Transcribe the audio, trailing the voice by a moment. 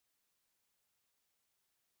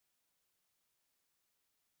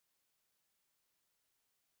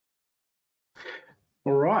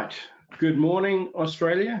All right. Good morning,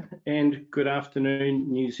 Australia, and good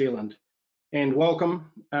afternoon, New Zealand. And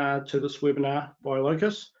welcome to this webinar by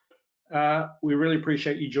Locus. We really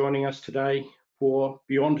appreciate you joining us today for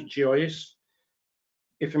Beyond GIS,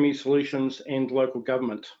 FME Solutions and Local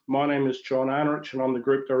Government. My name is John Arnerich and I'm the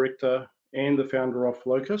Group Director and the founder of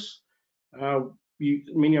Locus.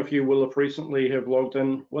 Many of you will have recently have logged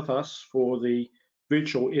in with us for the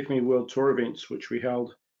virtual FME World Tour events, which we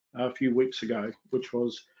held a few weeks ago, which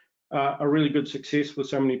was a really good success with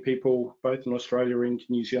so many people, both in Australia and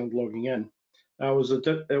New Zealand, logging in. It was a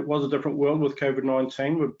different world with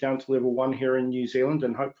COVID-19. We're down to level 1 here in New Zealand,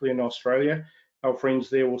 and hopefully in Australia, our friends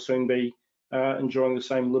there will soon be enjoying the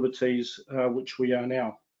same liberties which we are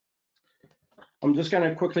now. I'm just going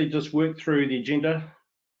to quickly just work through the agenda.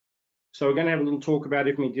 So we're going to have a little talk about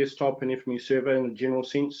FME Desktop and FME Server in a general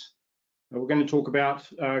sense. We're going to talk about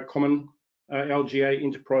common LGA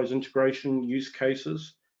enterprise integration use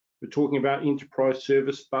cases. We're talking about enterprise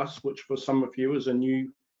service bus, which for some of you is a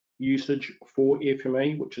new usage for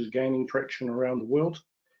FME, which is gaining traction around the world.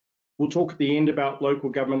 We'll talk at the end about local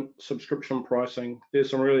government subscription pricing. There's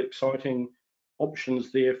some really exciting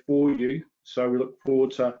options there for you, so we look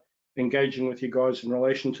forward to engaging with you guys in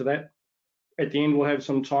relation to that. At the end, we'll have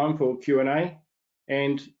some time for Q&A,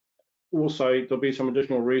 and also there'll be some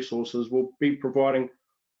additional resources. We'll be providing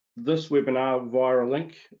this webinar via a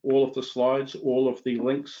link, all of the slides, all of the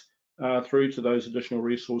links through to those additional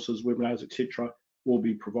resources, webinars, etc., will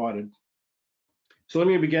be provided. So let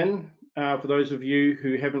me begin. For those of you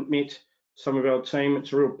who haven't met some of our team,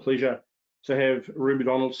 it's a real pleasure to have Ruby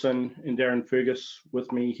Donaldson and Darren Fergus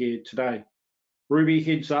with me here today. Ruby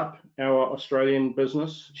heads up our Australian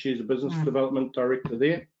business. She's a business development director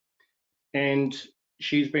there, and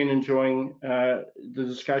she's been enjoying the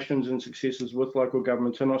discussions and successes with local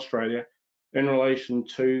government in Australia in relation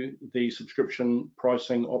to the subscription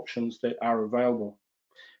pricing options that are available.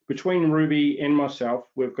 Between Ruby and myself,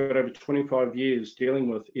 we've got over 25 years dealing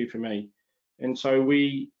with FME, and so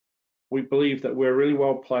we believe that we're really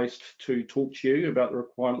well placed to talk to you about the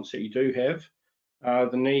requirements that you do have,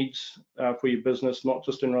 the needs for your business, not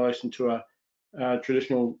just in relation to a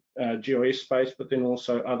traditional GIS space, but then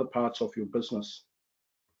also other parts of your business.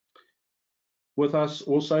 With us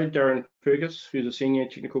also Darren Fergus, who's a senior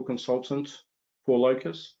technical consultant for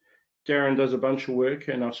Locus. Darren does a bunch of work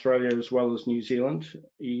in Australia as well as New Zealand.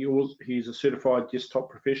 He's a certified desktop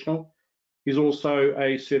professional. He's also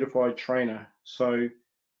a certified trainer. So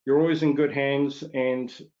you're always in good hands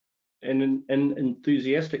and in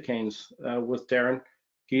enthusiastic hands with Darren.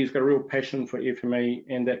 He's got a real passion for FME,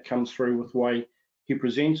 and that comes through with the way he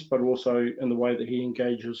presents, but also in the way that he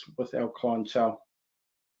engages with our clientele.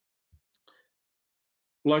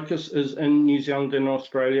 Locus is in New Zealand and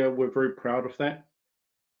Australia. We're very proud of that.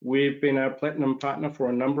 We've been a platinum partner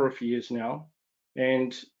for a number of years now,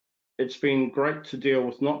 and it's been great to deal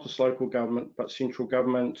with not just local government, but central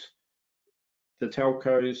government, the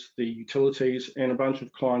telcos, the utilities, and a bunch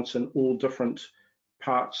of clients in all different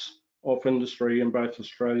parts of industry in both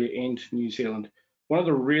Australia and New Zealand. One of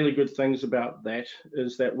the really good things about that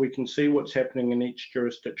is that we can see what's happening in each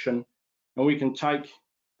jurisdiction, and we can take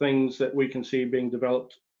things that we can see being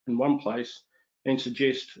developed in one place and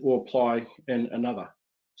suggest or apply in another.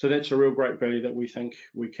 So that's a real great value that we think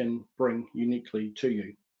we can bring uniquely to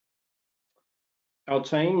you. Our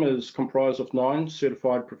team is comprised of 9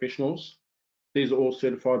 certified professionals. These are all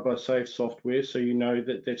certified by Safe Software, so you know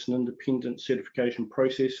that that's an independent certification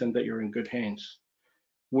process and that you're in good hands.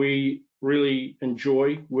 We really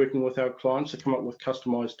enjoy working with our clients to come up with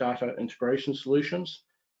customized data integration solutions,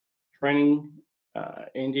 training,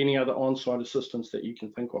 and any other on-site assistance that you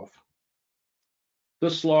can think of.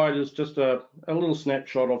 This slide is just a little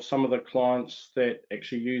snapshot of some of the clients that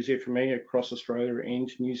actually use FME across Australia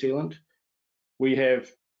and New Zealand. We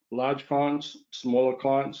have large clients, smaller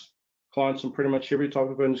clients, clients in pretty much every type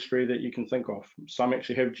of industry that you can think of. Some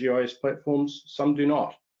actually have GIS platforms, some do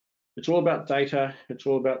not. It's all about data. It's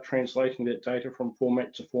all about translating that data from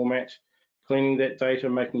format to format, cleaning that data,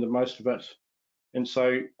 making the most of it. And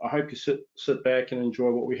so I hope you sit back and enjoy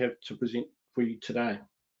what we have to present for you today.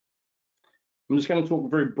 I'm just going to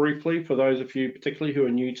talk very briefly for those of you particularly who are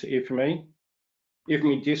new to FME.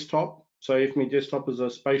 FME Desktop. So FME Desktop is a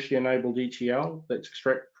spatially enabled ETL, that's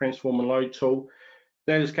extract, transform and load tool,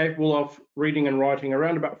 that is capable of reading and writing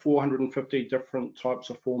around about 450 different types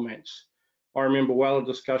of formats. I remember well a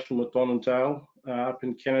discussion with Don and Dale up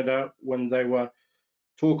in Canada when they were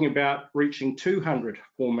talking about reaching 200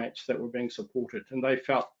 formats that were being supported, and they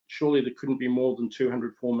felt surely there couldn't be more than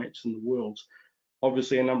 200 formats in the world.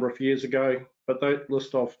 Obviously a number of years ago, but that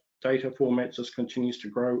list of data formats just continues to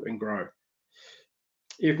grow and grow.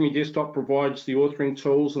 FME Desktop provides the authoring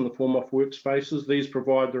tools in the form of workspaces. These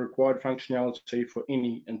provide the required functionality for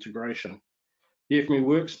any integration. The FME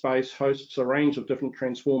Workspace hosts a range of different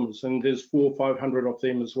transformers, and there's 400 or 500 of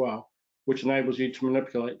them as well, which enables you to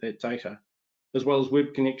manipulate that data, as well as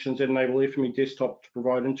web connections that enable FME Desktop to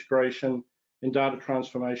provide integration and data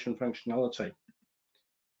transformation functionality.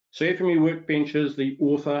 So FME Workbench is the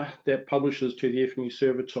author that publishes to the FME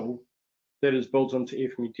server tool that is built into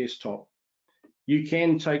FME Desktop. You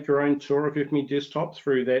can take your own tour of FME Desktop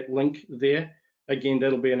through that link there. Again,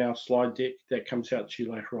 that'll be in our slide deck that comes out to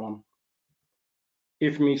you later on.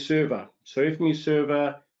 FME Server. So FME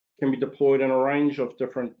Server can be deployed in a range of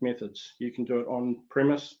different methods. You can do it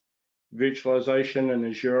on-premise, virtualization in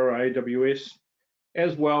Azure or AWS,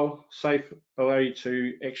 as well, safe allow you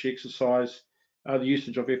to actually exercise the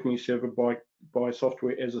usage of FME Server by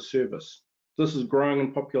software as a service. This is growing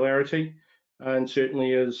in popularity and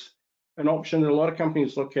certainly is an option that a lot of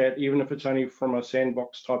companies look at, even if it's only from a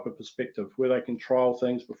sandbox type of perspective, where they can trial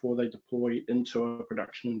things before they deploy into a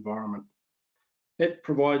production environment. It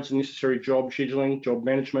provides the necessary job scheduling, job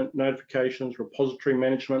management, notifications, repository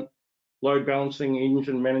management, load balancing,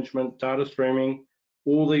 engine management, data streaming,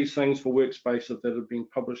 all these things for workspaces that have been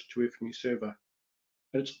published to FME Server.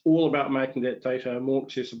 And it's all about making that data more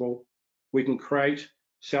accessible. We can create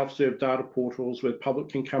self-serve data portals where the public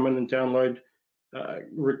can come in and download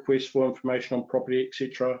requests for information on property,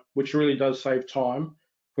 etc., which really does save time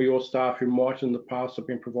for your staff who might in the past have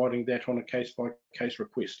been providing that on a case-by-case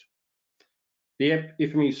request. The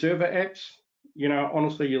FME Server apps,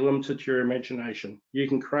 honestly, you're limited to your imagination. You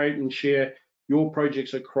can create and share your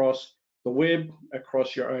projects across the web,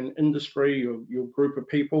 across your own industry, your group of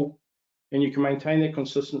people, and you can maintain that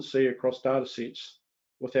consistency across data sets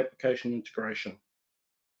with application integration.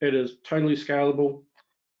 It is totally scalable.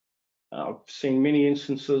 I've seen many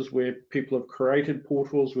instances where people have created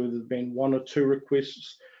portals where there's been 1 or 2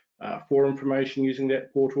 requests for information using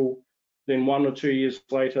that portal. Then 1 or 2 years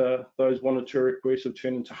later, those 1 or 2 requests have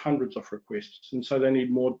turned into hundreds of requests. And so they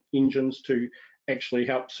need more engines to actually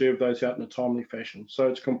help serve those out in a timely fashion. So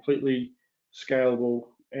it's completely scalable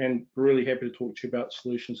and really happy to talk to you about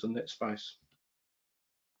solutions in that space.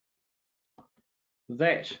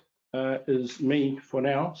 That is me for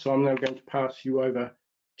now. So I'm now going to pass you over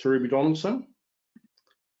to Ruby Donaldson,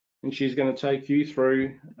 and she's going to take you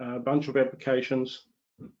through a bunch of applications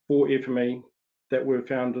for FME that were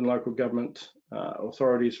found in local government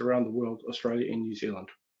authorities around the world, Australia and New Zealand.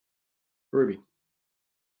 Ruby.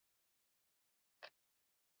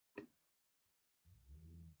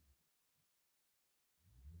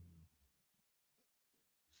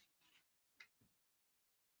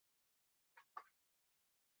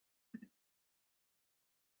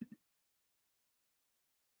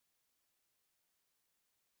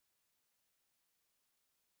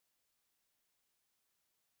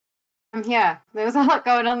 Yeah, there was a lot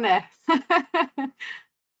going on there.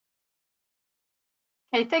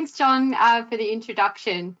 Okay, thanks, John, for the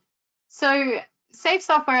introduction. So Safe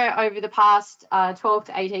Software over the past 12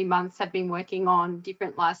 to 18 months have been working on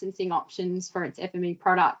different licensing options for its FME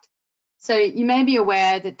product. So you may be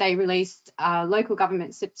aware that they released local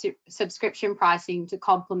government subscription pricing to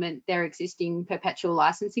complement their existing perpetual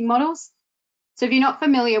licensing models. So if you're not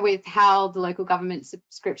familiar with how the local government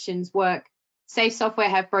subscriptions work, Safe Software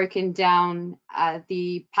have broken down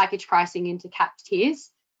the package pricing into capped tiers,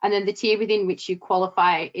 and then the tier within which you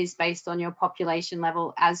qualify is based on your population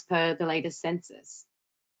level as per the latest census.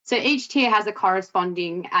 So each tier has a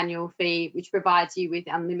corresponding annual fee, which provides you with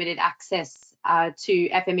unlimited access to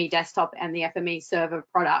FME Desktop and the FME Server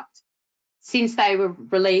product. Since they were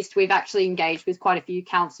released, we've actually engaged with quite a few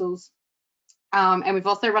councils, and we've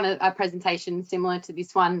also run a presentation similar to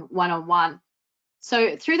this one-on-one.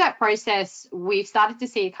 So through that process, we've started to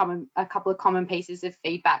see a couple of common pieces of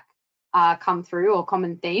feedback come through, or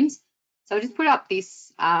common themes. So I'll just put up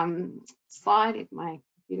this slide if my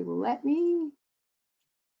computer will let me.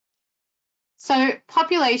 So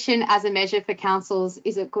population as a measure for councils,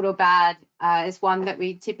 is it good or bad, is one that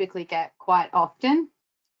we typically get quite often.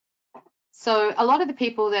 So a lot of the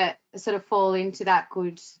people that sort of fall into that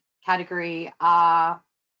good category are,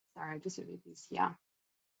 sorry, just read this here.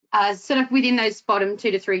 Sort of within those bottom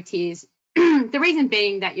 2 to 3 tiers. The reason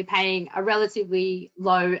being that you're paying a relatively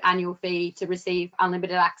low annual fee to receive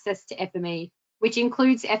unlimited access to FME, which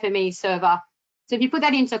includes FME Server. So if you put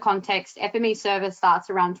that into context, FME Server starts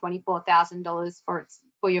around $24,000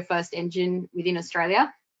 for your first engine within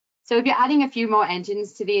Australia. So if you're adding a few more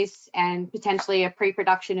engines to this and potentially a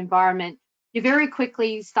pre-production environment, you're very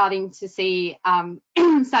quickly starting to see,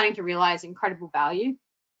 starting to realize incredible value.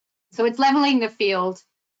 So it's leveling the field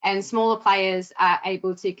and smaller players are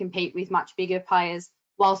able to compete with much bigger players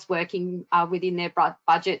whilst working within their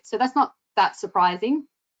budget. So that's not that surprising.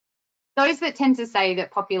 Those that tend to say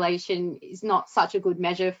that population is not such a good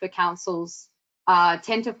measure for councils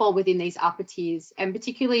tend to fall within these upper tiers, and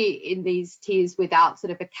particularly in these tiers without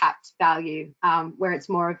sort of a capped value, where it's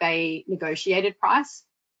more of a negotiated price.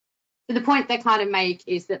 So the point they kind of make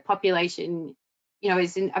is that population,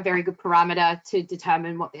 isn't a very good parameter to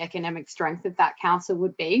determine what the economic strength of that council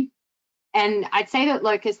would be. And I'd say that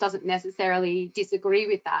Locus doesn't necessarily disagree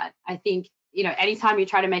with that. I think, anytime you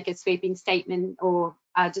try to make a sweeping statement or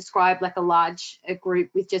describe like a large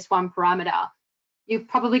group with just one parameter, you're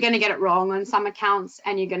probably going to get it wrong on some accounts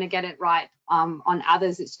and you're going to get it right on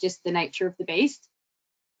others. It's just the nature of the beast.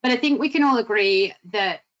 But I think we can all agree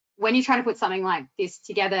that when you're trying to put something like this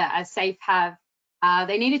together, as SAFE have,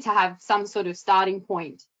 they needed to have some sort of starting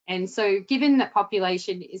point. And so given that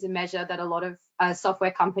population is a measure that a lot of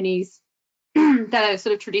software companies that are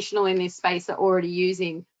sort of traditional in this space are already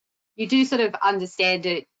using, you do sort of understand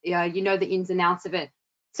it, you know the ins and outs of it.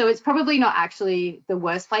 So it's probably not actually the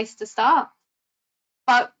worst place to start.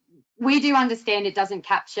 But we do understand it doesn't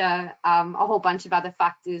capture a whole bunch of other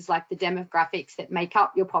factors like the demographics that make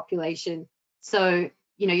up your population. So,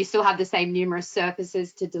 you still have the same numerous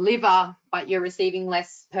services to deliver, but you're receiving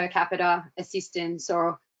less per capita assistance,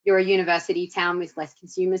 or you're a university town with less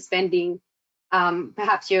consumer spending.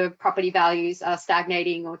 Perhaps your property values are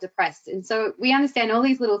stagnating or depressed. And so we understand all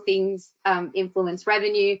these little things influence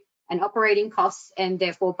revenue and operating costs and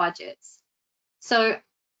therefore budgets. So,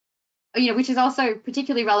 which is also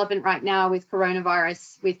particularly relevant right now with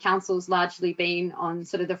coronavirus, with councils largely being on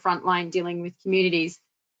sort of the front line dealing with communities.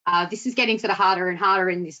 This is getting sort of harder and harder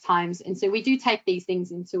in these times. And so we do take these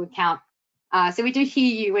things into account. So we do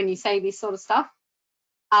hear you when you say this sort of stuff.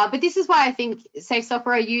 But this is why I think Safe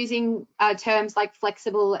Software are using terms like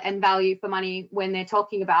flexible and value for money when they're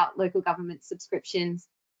talking about local government subscriptions.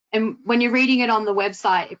 And when you're reading it on the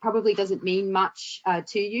website, it probably doesn't mean much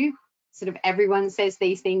to you. Sort of everyone says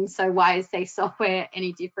these things, so why is Safe Software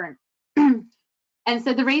any different? And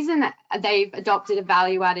so the reason that they've adopted a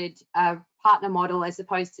value-added partner model as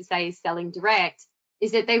opposed to, say, selling direct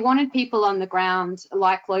is that they wanted people on the ground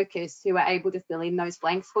like Locus who are able to fill in those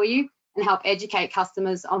blanks for you and help educate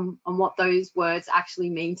customers on what those words actually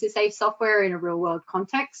mean to Safe Software in a real-world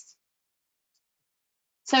context.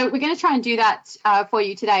 So we're going to try and do that for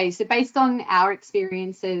you today. So based on our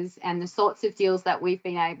experiences and the sorts of deals that we've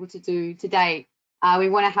been able to do to date, we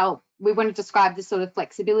want to describe the sort of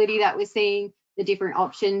flexibility that we're seeing, the different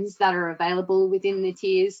options that are available within the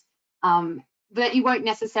tiers, that you won't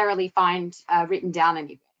necessarily find written down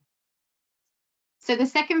anywhere. So the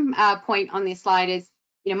second point on this slide is,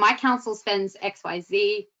 my council spends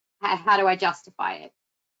XYZ, how do I justify it?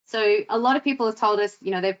 So a lot of people have told us,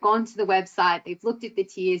 they've gone to the website, they've looked at the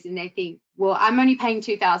tiers and they think, well, I'm only paying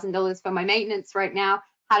 $2,000 for my maintenance right now.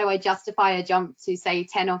 How do I justify a jump to say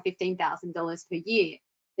 $10,000 or $15,000 per year?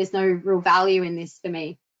 There's no real value in this for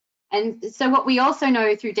me. And so what we also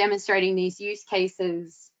know through demonstrating these use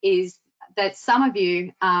cases is that some of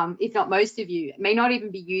you, if not most of you, may not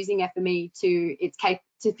even be using FME to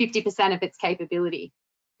 50% of its capability.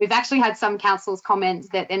 We've actually had some councils comment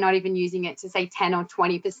that they're not even using it to say 10 or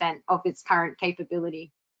 20% of its current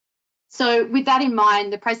capability. So with that in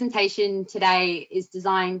mind, the presentation today is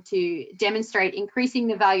designed to demonstrate increasing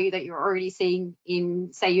the value that you're already seeing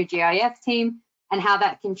in, say, your GIS team and how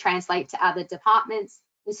that can translate to other departments.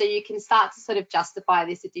 And so you can start to sort of justify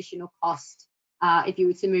this additional cost if you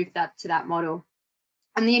were to move that to that model.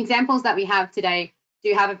 And the examples that we have today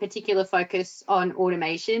do have a particular focus on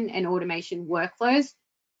automation and automation workflows.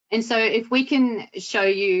 And so if we can show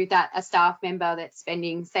you that a staff member that's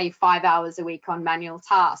spending, say, 5 hours a week on manual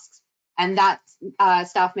tasks, and that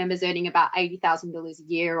staff member's earning about $80,000 a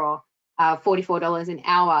year or $44 an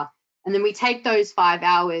hour, and then we take those 5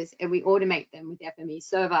 hours and we automate them with FME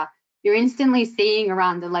Server, you're instantly seeing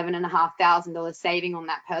around $11,500 saving on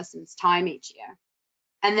that person's time each year.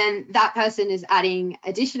 And then that person is adding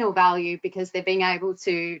additional value because they're being able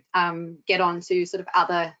to get on to sort of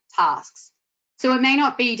other tasks. So it may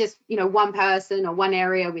not be just, one person or one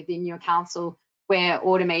area within your council where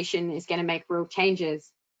automation is going to make real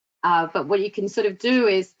changes. But what you can sort of do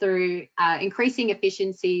is through increasing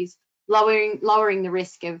efficiencies, lowering the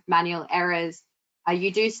risk of manual errors,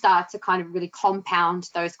 you do start to kind of really compound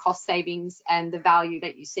those cost savings and the value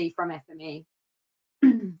that you see from FME.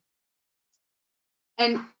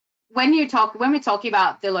 And when we're talking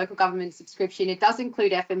about the local government subscription, it does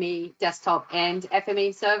include FME Desktop and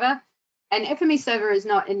FME Server. And FME Server is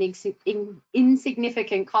not an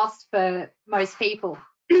insignificant cost for most people.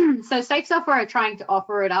 So Safe Software are trying to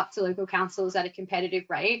offer it up to local councils at a competitive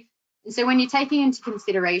rate. And so when you're taking into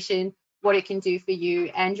consideration what it can do for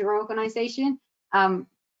you and your organisation,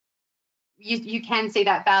 you can see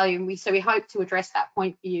that value. And we hope to address that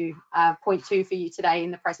point for you, point 2 for you today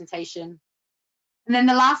in the presentation. And then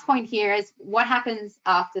the last point here is what happens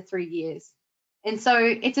after 3 years. And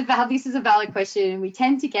so this is a valid question. We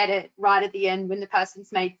tend to get it right at the end when the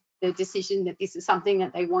person's made the decision that this is something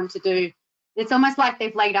that they want to do. It's almost like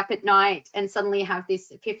they've laid up at night and suddenly have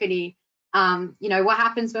this epiphany. What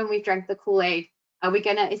happens when we've drank the Kool-Aid?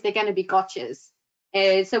 Is there gonna be gotchas?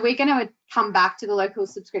 So we're gonna come back to the local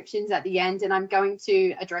subscriptions at the end, and I'm going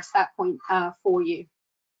to address that point for you.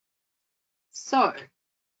 So, sorry,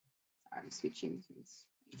 I'm switching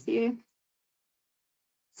here.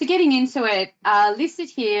 So getting into it, listed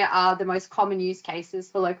here are the most common use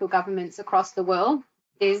cases for local governments across the world.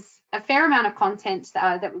 There's a fair amount of content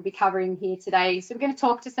that we'll be covering here today. So we're going to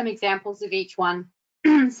talk to some examples of each one.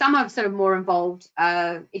 Some are sort of more involved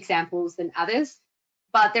examples than others,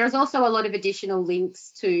 but there's also a lot of additional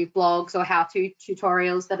links to blogs or how-to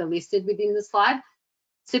tutorials that are listed within the slide.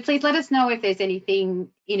 So please let us know if there's anything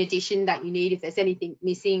in addition that you need, if there's anything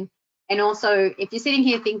missing. And also, if you're sitting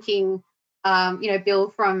here thinking, Bill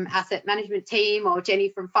from asset management team or Jenny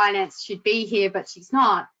from finance should be here, but she's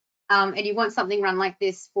not, and you want something run like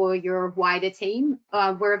this for your wider team,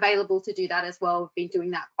 we're available to do that as well. We've been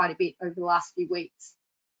doing that quite a bit over the last few weeks.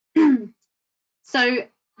 So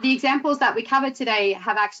the examples that we covered today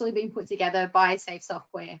have actually been put together by Safe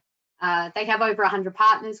Software. They have over 100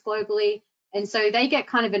 partners globally, and so they get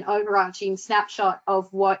kind of an overarching snapshot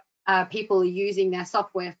of what people are using their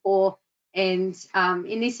software for. And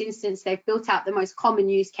in this instance, they've built out the most common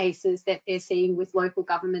use cases that they're seeing with local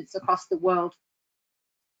governments across the world.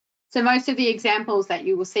 So most of the examples that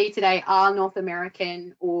you will see today are North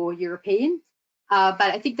American or European, but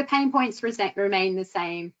I think the pain points remain the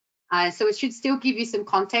same. So it should still give you some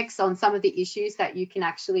context on some of the issues that you'd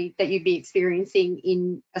be experiencing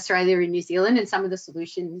in Australia and New Zealand, and some of the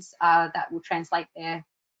solutions that will translate there.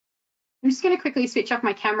 I'm just going to quickly switch off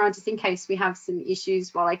my camera just in case we have some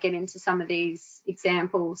issues while I get into some of these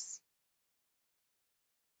examples.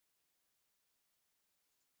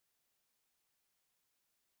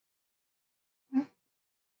 What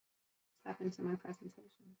happened to my presentation?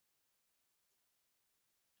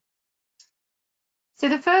 So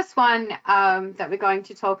the first one that we're going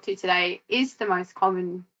to talk to today is the most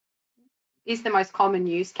common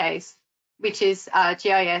use case, which is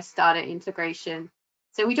GIS data integration.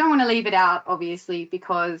 So we don't want to leave it out, obviously,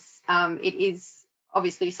 because it is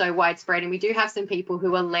obviously so widespread, and we do have some people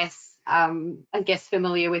who are less, I guess,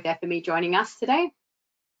 familiar with FME joining us today.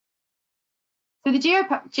 So the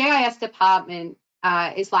GIS department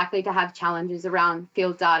is likely to have challenges around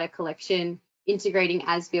field data collection, integrating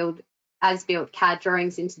as-built CAD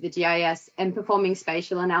drawings into the GIS, and performing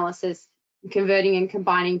spatial analysis, converting and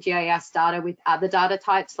combining GIS data with other data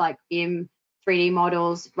types like BIM, 3D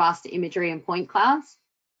models, raster imagery, and point clouds.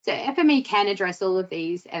 So FME can address all of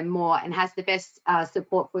these and more, and has the best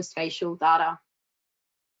support for spatial data.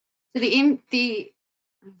 So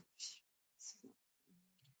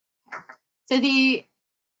the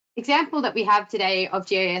example that we have today of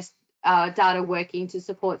GIS data working to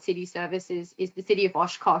support city services is the city of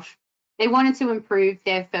Oshkosh. They wanted to improve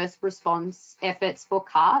their first response efforts for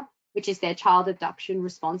CART, which is their child abduction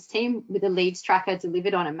response team, with a leads tracker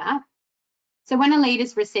delivered on a map. So when a lead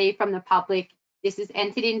is received from the public, this is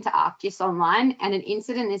entered into ArcGIS Online, and an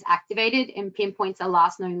incident is activated and pinpoints a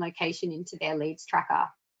last known location into their leads tracker.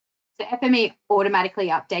 So FME automatically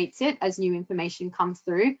updates it as new information comes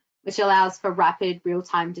through, which allows for rapid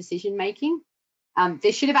real-time decision making.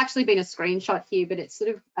 There should have actually been a screenshot here, but it's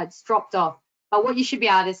dropped off. But what you should be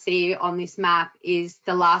able to see on this map is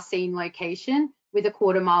the last seen location with a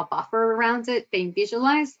 1/4 mile buffer around it being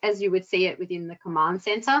visualized, as you would see it within the command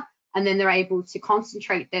center, and then they're able to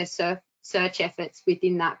concentrate their search efforts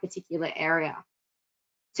within that particular area.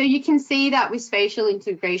 So you can see that with spatial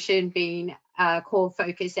integration being a core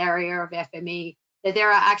focus area of FME, that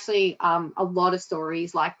there are actually a lot of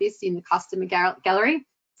stories like this in the customer gallery.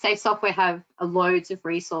 Safe Software have loads of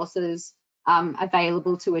resources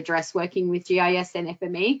available to address working with GIS and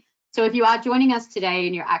FME. So if you are joining us today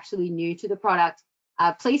and you're actually new to the product,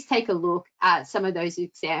 please take a look at some of those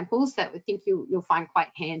examples that we think you'll find quite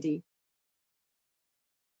handy.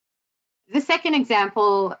 The second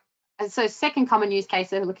example, second common use case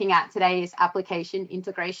that we're looking at today is application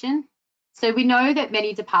integration. So we know that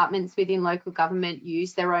many departments within local government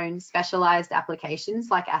use their own specialized applications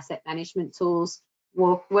like asset management tools,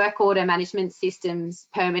 work order management systems,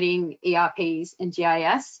 permitting, ERPs, and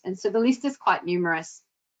GIS. And so the list is quite numerous.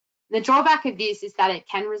 The drawback of this is that it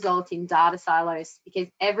can result in data silos because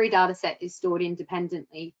every data set is stored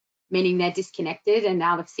independently, meaning they're disconnected and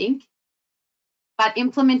out of sync. But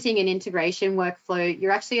implementing an integration workflow,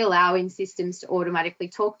 you're actually allowing systems to automatically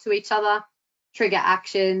talk to each other, trigger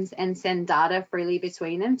actions, and send data freely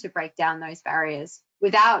between them to break down those barriers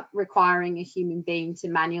without requiring a human being to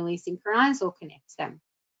manually synchronize or connect them.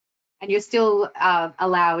 And you're still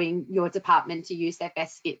allowing your department to use their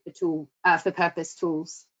best fit for purpose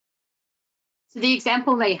tools. So the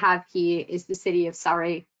example they have here is the City of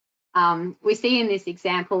Surrey. We see in this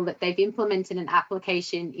example that they've implemented an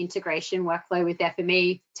application integration workflow with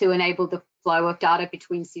FME to enable the flow of data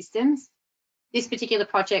between systems. This particular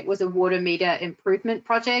project was a water meter improvement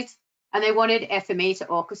project, and they wanted FME to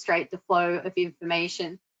orchestrate the flow of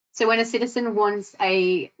information. So when a citizen wants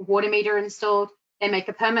a water meter installed, they make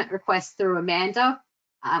a permit request through Amanda,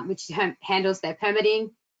 which handles their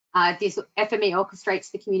permitting. This FME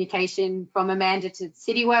orchestrates the communication from Amanda to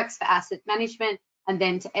CityWorks for asset management, and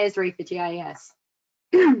then to Esri for GIS.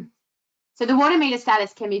 So the water meter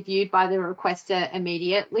status can be viewed by the requester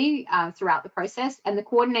immediately throughout the process, and the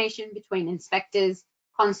coordination between inspectors,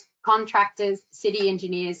 contractors, city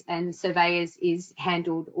engineers, and surveyors is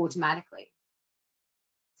handled automatically.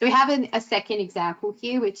 So we have a second example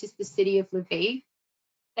here, which is the City of Levee.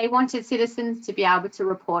 They wanted citizens to be able to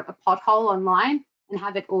report a pothole online and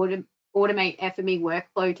have it automate FME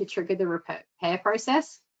workflow to trigger the repair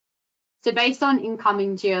process. So based on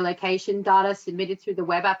incoming geolocation data submitted through the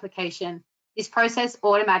web application, this process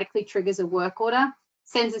automatically triggers a work order,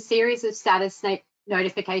 sends a series of status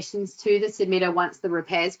notifications to the submitter once the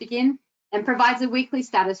repairs begin, and provides a weekly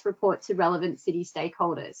status report to relevant city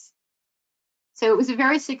stakeholders. So it was a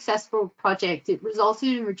very successful project. It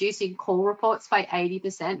resulted in reducing call reports by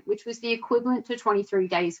 80%, which was the equivalent to 23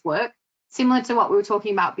 days work, similar to what we were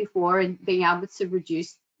talking about before, and being able to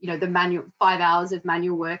reduce the 5 hours of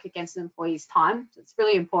manual work against an employee's time. So it's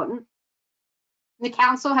really important. The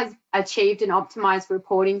council has achieved an optimized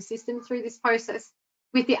reporting system through this process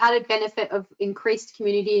with the added benefit of increased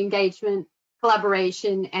community engagement,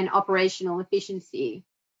 collaboration, and operational efficiency.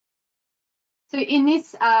 So in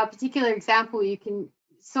this particular example, you can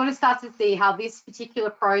sort of start to see how this particular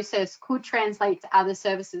process could translate to other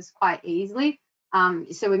services quite easily.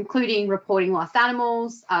 So including reporting lost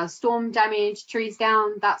animals, storm damage, trees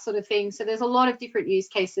down, that sort of thing. So there's a lot of different use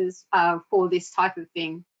cases for this type of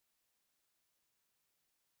thing.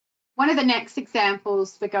 One of the next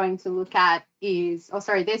examples we're going to look at is,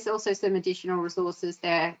 there's also some additional resources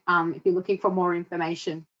there if you're looking for more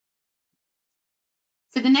information.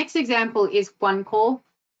 So the next example is OneCall.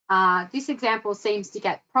 This example seems to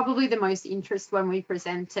get probably the most interest when we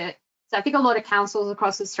present it. So I think a lot of councils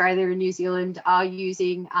across Australia and New Zealand are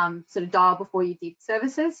using sort of dial before you dig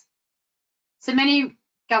services. So many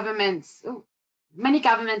governments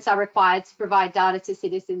are required to provide data to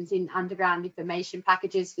citizens in underground information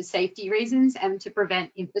packages for safety reasons and to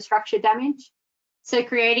prevent infrastructure damage. So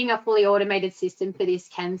creating a fully automated system for this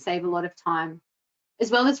can save a lot of time,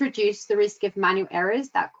 as well as reduce the risk of manual errors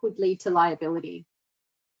that could lead to liability.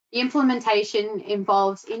 The implementation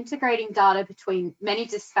involves integrating data between many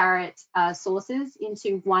disparate sources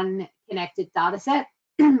into one connected data set,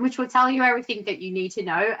 which will tell you everything that you need to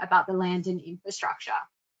know about the land and infrastructure.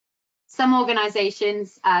 Some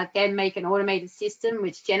organisations then make an automated system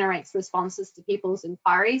which generates responses to people's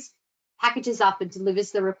inquiries, packages up and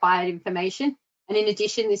delivers the required information. And in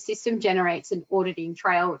addition, this system generates an auditing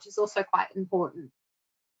trail, which is also quite important.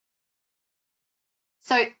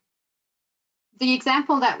 So the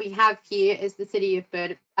example that we have here is the City of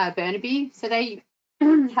Burnaby. So they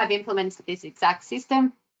have implemented this exact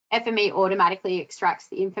system. FME automatically extracts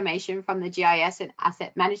the information from the GIS and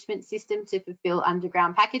asset management system to fulfill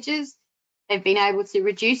underground packages. They've been able to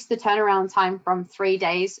reduce the turnaround time from 3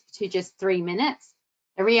 days to just 3 minutes.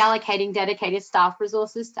 They're reallocating dedicated staff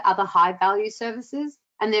resources to other high value services,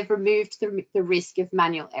 and they've removed the risk of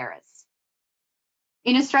manual errors.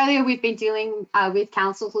 In Australia, we've been dealing with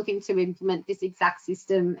councils looking to implement this exact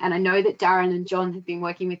system, and I know that Darren and John have been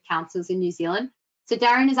working with councils in New Zealand. So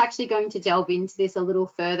Darren is actually going to delve into this a little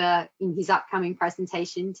further in his upcoming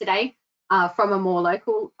presentation today from a more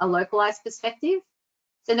localized perspective.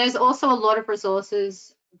 So there's also a lot of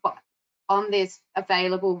resources on this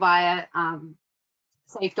available via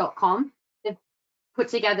safe.com. They've put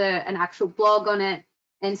together an actual blog on it.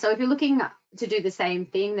 And so if you're looking to do the same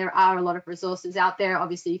thing, there are a lot of resources out there.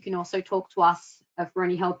 Obviously, you can also talk to us for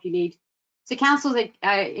any help you need. So councils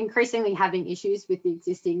are increasingly having issues with the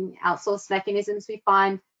existing outsourced mechanisms we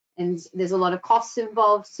find, and there's a lot of costs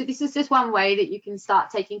involved. So this is just one way that you can start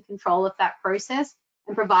taking control of that process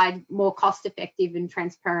and provide more cost-effective and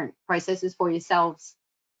transparent processes for yourselves.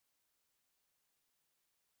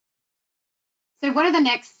 So what are the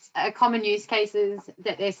next common use cases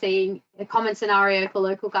that they're seeing, a common scenario for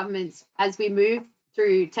local governments as we move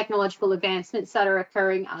through technological advancements that are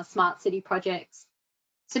occurring are smart city projects?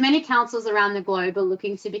 So many councils around the globe are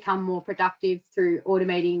looking to become more productive through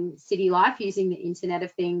automating city life using the Internet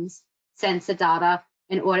of Things, sensor data,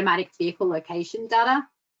 and automatic vehicle location data.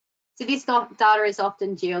 So this data is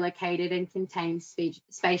often geolocated and contains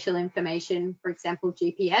spatial information, for example,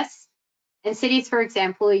 GPS. And cities, for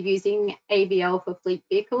example, are using AVL for fleet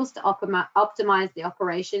vehicles to optimize the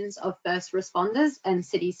operations of first responders and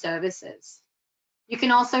city services. You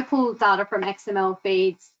can also pull data from XML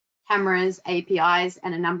feeds, cameras, APIs,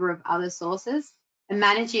 and a number of other sources. And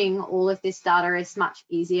managing all of this data is much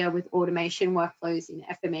easier with automation workflows in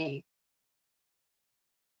FME.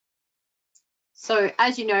 So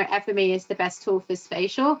as you know, FME is the best tool for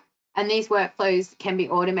spatial, and these workflows can be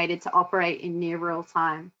automated to operate in near real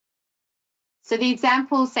time. So the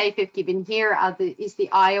examples SAFE have given here is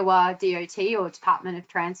the Iowa DOT or Department of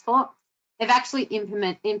Transport. They've actually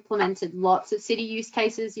implemented lots of city use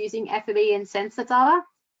cases using FME and sensor data.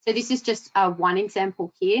 So this is just one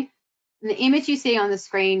example here. And the image you see on the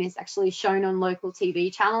screen is actually shown on local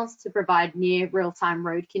TV channels to provide near real-time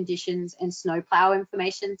road conditions and snowplow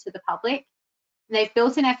information to the public. And they've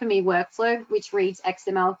built an FME workflow which reads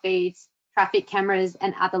XML feeds, traffic cameras,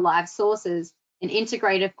 and other live sources, and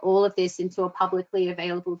integrated all of this into a publicly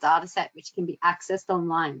available data set which can be accessed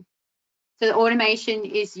online. So the automation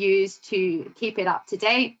is used to keep it up to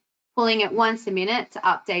date, pulling it once a minute to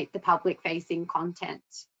update the public-facing content.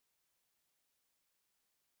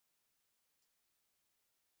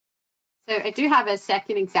 So I do have a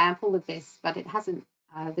second example of this, but it hasn't,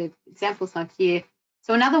 the example's not here.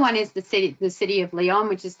 So another one is the city of Lyon,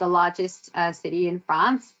 which is the largest city in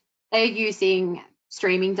France. They're using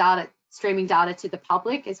streaming data to the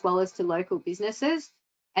public as well as to local businesses.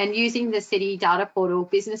 And using the city data portal,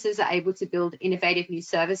 businesses are able to build innovative new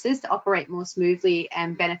services to operate more smoothly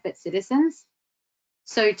and benefit citizens.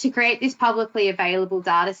 So to create this publicly available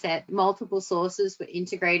data set, multiple sources were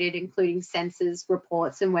integrated, including sensors,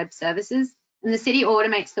 reports, and web services. And the city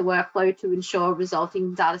automates the workflow to ensure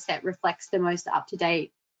resulting data set reflects the most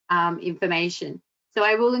up-to-date information. So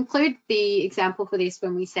I will include the example for this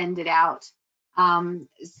when we send it out,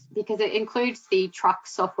 because it includes the truck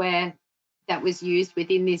software that was used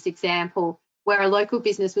within this example, where a local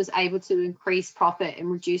business was able to increase profit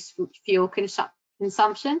and reduce fuel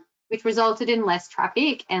consumption, which resulted in less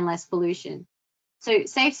traffic and less pollution. So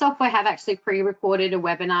SAFE Software have actually pre-recorded a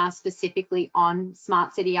webinar specifically on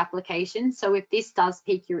smart city applications. So if this does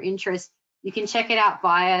pique your interest, you can check it out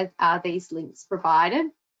via these links provided.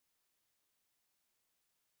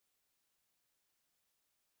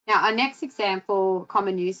 Now, our next example,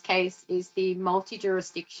 common use case, is the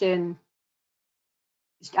multi-jurisdiction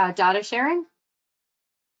data sharing.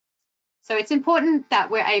 So it's important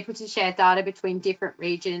that we're able to share data between different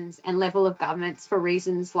regions and level of governments for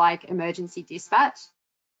reasons like emergency dispatch.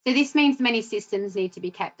 So this means many systems need to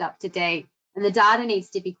be kept up to date and the data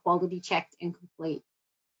needs to be quality checked and complete.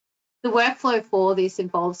 The workflow for this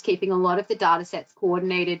involves keeping a lot of the data sets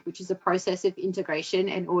coordinated, which is a process of integration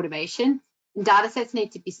and automation. And data sets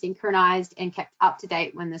need to be synchronized and kept up to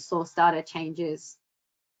date when the source data changes.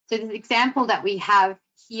 So the example that we have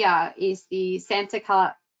here is the Santa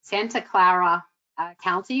Clara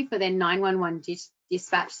County for their 911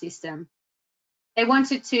 dispatch system. They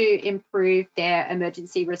wanted to improve their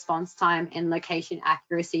emergency response time and location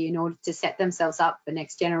accuracy in order to set themselves up for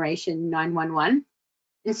next generation 911.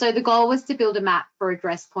 And so the goal was to build a map for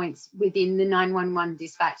address points within the 911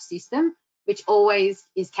 dispatch system, which always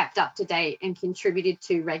is kept up to date and contributed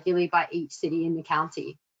to regularly by each city in the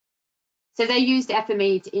county. So they used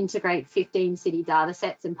FME to integrate 15 city data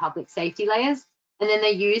sets and public safety layers. And then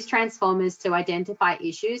they used transformers to identify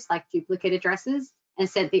issues like duplicate addresses and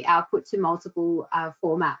sent the output to multiple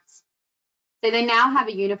formats. So they now have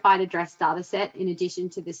a unified address data set in addition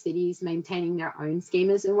to the cities maintaining their own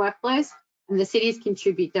schemas and workflows, and the cities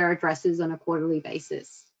contribute their addresses on a quarterly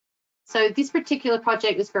basis. So this particular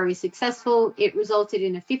project was very successful. It resulted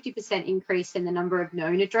in a 50% increase in the number of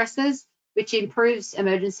known addresses, which improves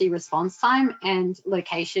emergency response time and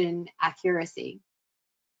location accuracy.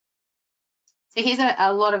 So here's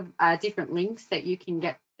a lot of different links that you can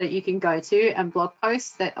go to and blog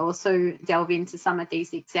posts that also delve into some of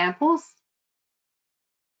these examples.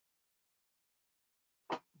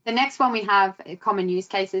 The next one we have common use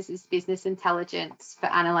cases is business intelligence for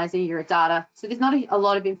analyzing your data. So there's not a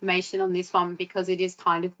lot of information on this one because it is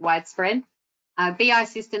kind of widespread. BI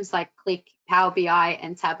systems like Click, Power BI,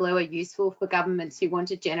 and Tableau are useful for governments who want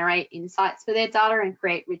to generate insights for their data and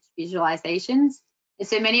create rich visualizations. And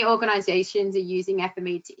so many organizations are using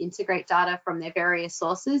FME to integrate data from their various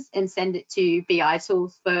sources and send it to BI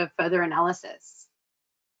tools for further analysis.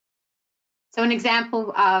 So an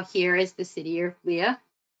example here is the city of Lear.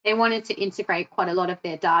 They wanted to integrate quite a lot of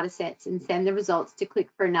their data sets and send the results to Click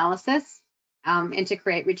for analysis and to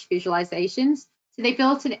create rich visualizations. So they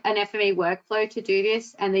built an FME workflow to do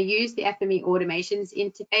this, and they used the FME automations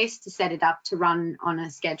interface to set it up to run on a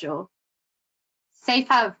schedule. SAFE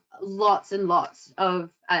have lots and lots of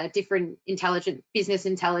different business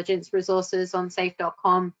intelligence resources on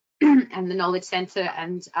safe.com and the Knowledge Center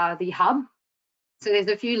and the Hub. So there's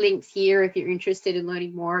a few links here if you're interested in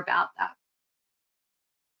learning more about that.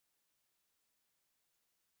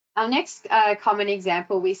 Our next common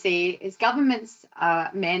example we see is governments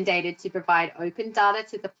mandated to provide open data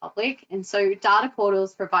to the public, and so data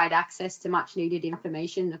portals provide access to much needed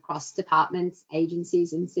information across departments,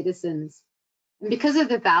 agencies, and citizens. And because of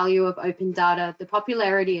the value of open data, the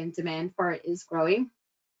popularity and demand for it is growing.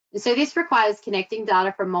 And so this requires connecting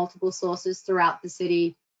data from multiple sources throughout the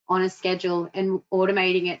city on a schedule and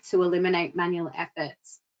automating it to eliminate manual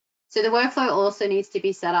efforts. So the workflow also needs to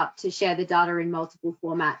be set up to share the data in multiple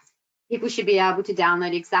formats. People should be able to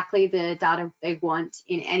download exactly the data they want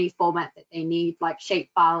in any format that they need, like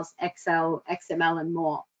shapefiles, Excel, XML, and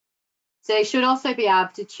more. So they should also be able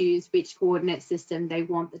to choose which coordinate system they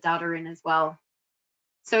want the data in as well.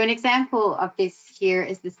 So an example of this here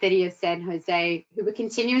is the city of San Jose, who were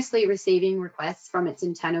continuously receiving requests from its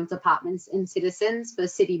internal departments and citizens for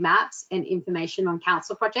city maps and information on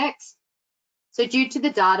council projects. So due to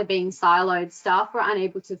the data being siloed, staff were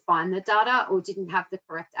unable to find the data or didn't have the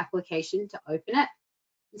correct application to open it.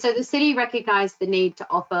 And so the city recognised the need to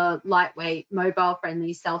offer lightweight,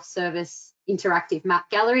 mobile-friendly, self-service interactive map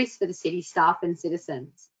galleries for the city staff and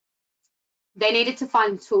citizens. They needed to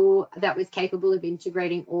find a tool that was capable of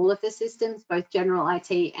integrating all of the systems, both general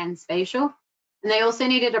IT and spatial. And they also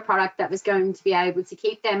needed a product that was going to be able to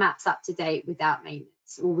keep their maps up to date without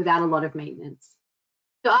maintenance or without a lot of maintenance.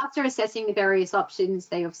 So after assessing the various options,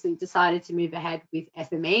 they obviously decided to move ahead with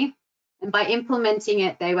FME. And by implementing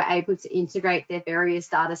it, they were able to integrate their various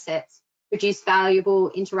data sets, produce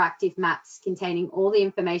valuable interactive maps containing all the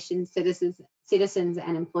information citizens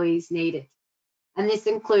and employees needed. And this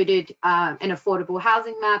included an affordable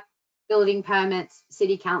housing map, building permits,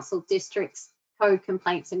 city council districts, code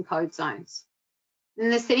complaints, and code zones.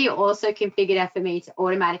 And the city also configured FME to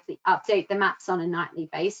automatically update the maps on a nightly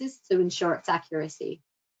basis to ensure its accuracy.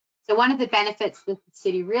 So one of the benefits that the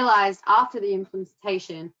city realized after the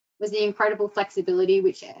implementation was the incredible flexibility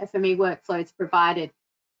which FME workflows provided.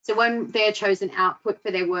 So when their chosen output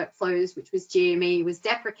for their workflows, which was GME, was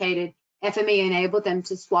deprecated, FME enabled them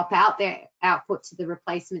to swap out their output to the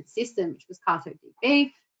replacement system, which was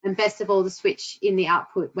CartoDB, and best of all, the switch in the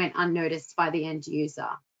output went unnoticed by the end user.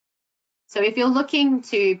 So if you're looking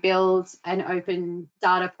to build an open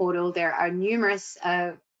data portal, there are numerous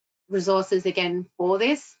resources again for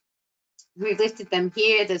this. We've listed them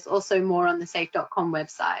here. There's also more on the safe.com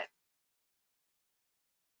website.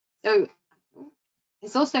 So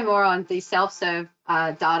there's also more on the self-serve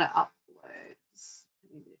data uploads.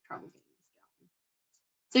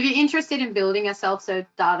 So if you're interested in building a self-serve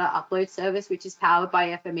data upload service, which is powered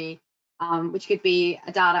by FME, which could be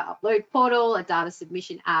a data upload portal, a data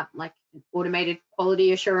submission app like automated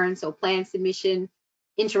quality assurance or plan submission,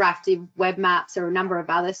 interactive web maps, or a number of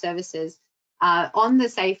other services, on the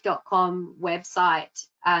safe.com website,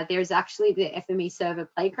 there's actually the FME server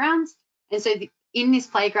playground. And so in this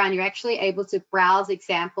playground, you're actually able to browse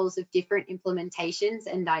examples of different implementations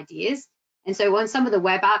and ideas. And so on some of the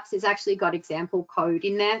web apps, it's actually got example code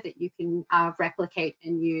in there that you can replicate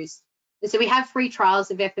and use. And so we have free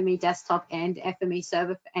trials of FME desktop and FME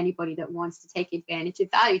server for anybody that wants to take advantage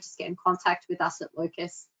of that. You just get in contact with us at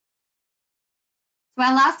Locus. So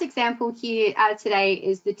our last example here today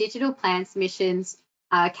is the digital plan submissions,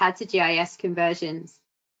 CAD to GIS conversions.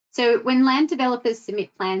 So when land developers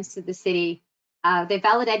submit plans to the city, they're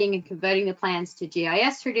validating and converting the plans to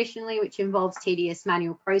GIS traditionally, which involves tedious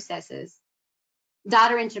manual processes.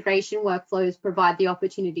 Data integration workflows provide the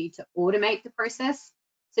opportunity to automate the process.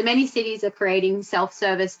 So many cities are creating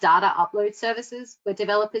self-service data upload services where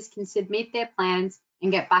developers can submit their plans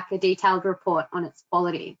and get back a detailed report on its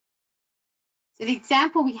quality. So the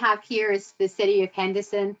example we have here is the city of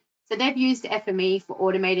Henderson. So they've used FME for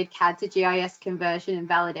automated CAD to GIS conversion and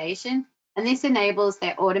validation, and this enables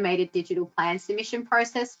their automated digital plan submission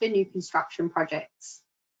process for new construction projects.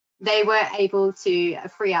 They were able to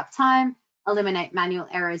free up time eliminate manual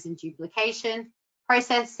errors and duplication,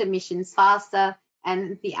 process submissions faster,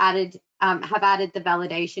 and have added the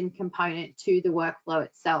validation component to the workflow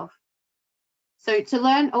itself. So to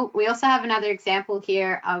learn, we also have another example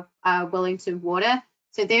here of Wellington Water.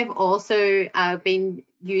 So they've also been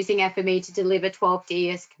using FME to deliver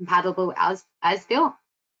 12D as compatible as built.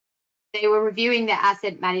 They were reviewing their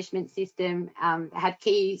asset management system, had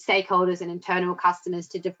key stakeholders and internal customers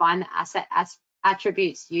to define the asset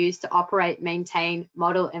attributes used to operate, maintain,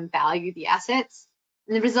 model, and value the assets.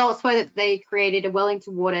 And the results were that they created a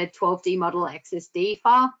Wellington Water 12D model XSD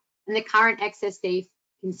file, and the current XSD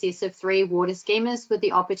consists of 3 water schemas with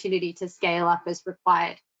the opportunity to scale up as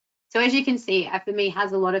required. So as you can see, FME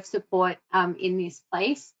has a lot of support in this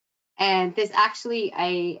place, and there's actually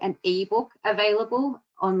an ebook available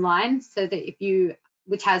online, so that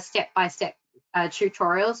which has step-by-step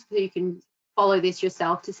tutorials, so you can follow this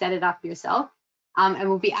yourself to set it up yourself. And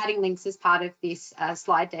we'll be adding links as part of this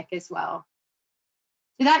slide deck as well.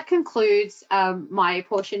 So that concludes my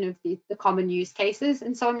portion of the common use cases.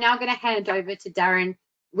 And so I'm now going to hand over to Darren.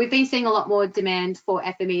 We've been seeing a lot more demand for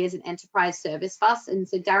FME as an enterprise service bus. And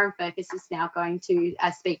so Darren Fergus is now going to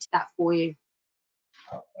speak to that for you.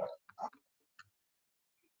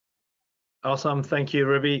 Awesome. Thank you,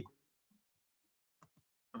 Ruby.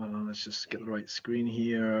 Let's just get the right screen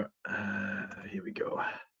here. Here we go.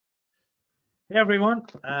 Hey everyone,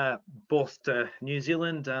 both to New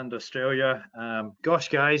Zealand and Australia. Gosh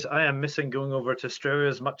guys, I am missing going over to Australia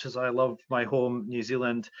as much as I love my home, New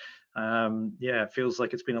Zealand. Yeah, it feels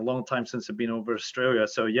like it's been a long time since I've been over Australia.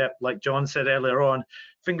 So yeah, like John said earlier on,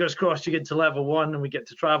 fingers crossed you get to level 1 and we get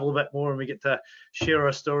to travel a bit more and we get to share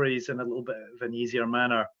our stories in a little bit of an easier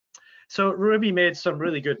manner. So Ruby made some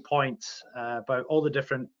really good points about all the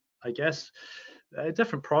different, I guess,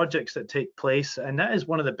 different projects that take place, and that is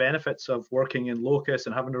one of the benefits of working in Locus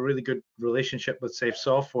and having a really good relationship with Safe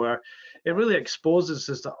Software. It really exposes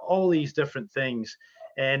us to all these different things,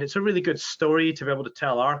 and it's a really good story to be able to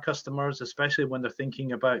tell our customers, especially when they're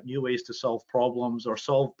thinking about new ways to solve problems or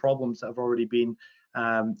solve problems that have already been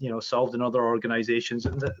solved in other organizations,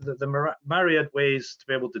 and the myriad ways to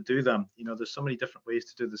be able to do them. There's so many different ways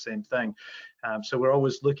to do the same thing, so we're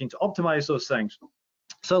always looking to optimize those things.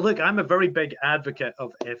 So look, I'm a very big advocate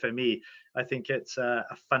of FME. I think it's a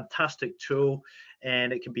fantastic tool,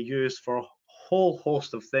 and it can be used for a whole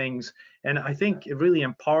host of things. And I think it really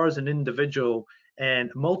empowers an individual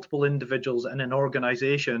and multiple individuals in an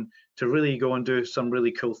organization to really go and do some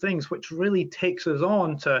really cool things, which really takes us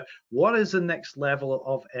on to what is the next level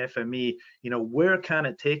of FME? Where can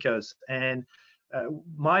it take us? And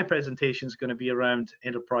my presentation is going to be around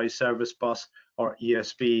Enterprise Service Bus, or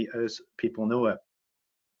ESB as people know it.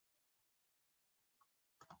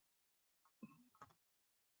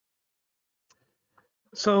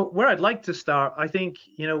 So where I'd like to start, I think,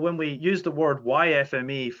 when we use the word why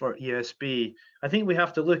FME for ESB, I think we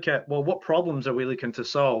have to look at, well, what problems are we looking to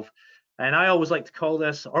solve? And I always like to call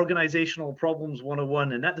this organizational problems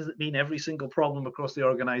 101, and that doesn't mean every single problem across the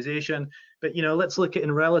organization, but let's look at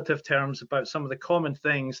in relative terms about some of the common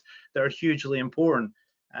things that are hugely important.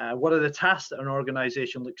 What are the tasks that an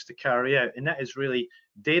organization looks to carry out? And that is really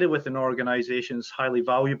data within organizations, highly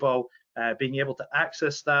valuable, being able to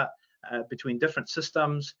access that between different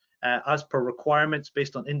systems as per requirements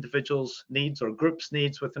based on individuals' needs or groups'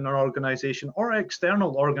 needs within an organization or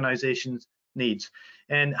external organizations' needs.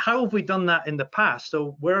 And how have we done that in the past?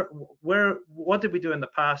 So what did we do in the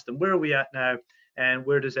past, and where are we at now, and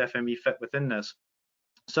where does FME fit within this?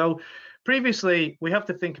 So previously, we have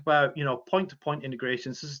to think about point-to-point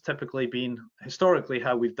integrations. This has typically been historically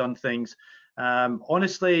how we've done things.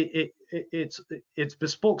 Honestly, it's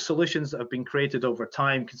bespoke solutions that have been created over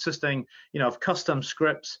time, consisting of custom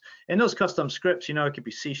scripts. And those custom scripts, it could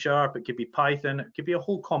be C#, it could be Python, it could be a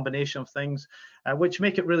whole combination of things, which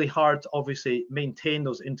make it really hard to obviously maintain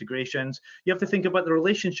those integrations. You have to think about the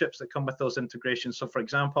relationships that come with those integrations. So for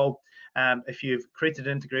example, if you've created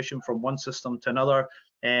an integration from one system to another,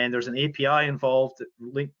 and there's an API involved,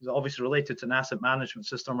 obviously related to an asset management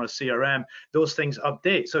system or a CRM, those things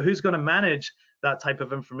update. So who's going to manage that type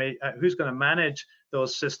of information? Who's going to manage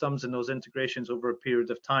those systems and those integrations over a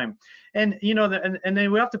period of time? And and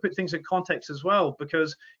then we have to put things in context as well,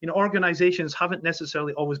 because organizations haven't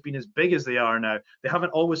necessarily always been as big as they are now. They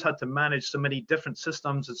haven't always had to manage so many different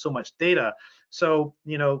systems and so much data. So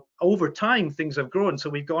over time things have grown.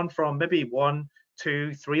 So we've gone from maybe 1,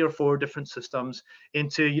 2, 3 or 4 different systems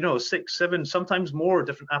into 6, 7, sometimes more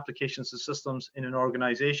different applications and systems in an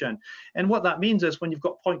organization. And what that means is when you've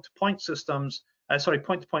got point-to-point systems,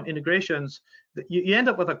 point-to-point integrations, you end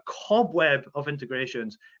up with a cobweb of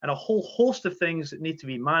integrations and a whole host of things that need to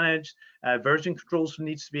be managed. Version controls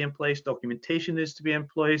needs to be in place, documentation needs to be in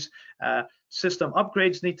place, system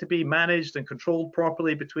upgrades need to be managed and controlled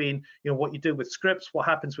properly between what you do with scripts, what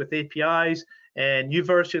happens with APIs, and new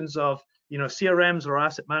versions of CRMs or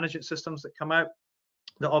asset management systems that come out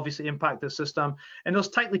that obviously impact the system. And those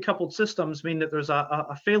tightly coupled systems mean that there's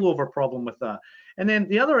a failover problem with that. And then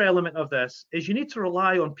the other element of this is you need to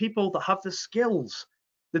rely on people that have the skills,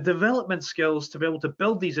 the development skills to be able to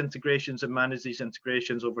build these integrations and manage these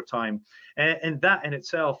integrations over time. And that in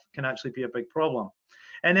itself can actually be a big problem.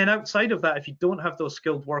 And then outside of that, if you don't have those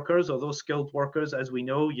skilled workers, or those skilled workers, as we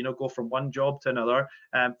know, go from one job to another,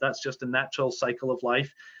 that's just a natural cycle of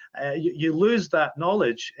life. You lose that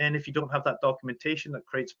knowledge, and if you don't have that documentation, that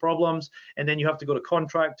creates problems. And then you have to go to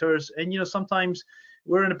contractors, and sometimes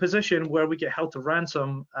we're in a position where we get held to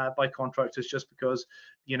ransom by contractors just because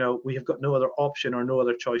we have got no other option or no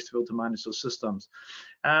other choice to be able to manage those systems.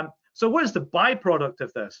 So what is the byproduct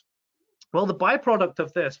of this? Well, the byproduct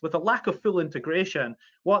of this, with a lack of full integration,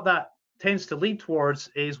 what that tends to lead towards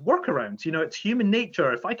is workarounds. It's human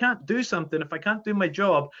nature. If I can't do something, if I can't do my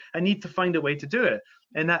job, I need to find a way to do it.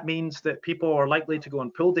 And that means that people are likely to go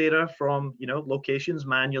and pull data from locations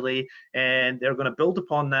manually, and they're going to build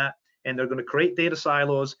upon that, and they're going to create data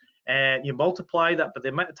silos, and you multiply that by the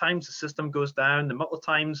amount of times the system goes down, the amount of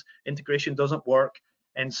times integration doesn't work,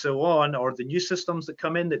 and so on, or the new systems that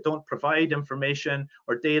come in that don't provide information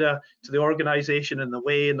or data to the organization in the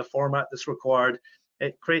way, in the format that's required.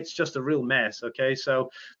 It creates just a real mess. Okay, so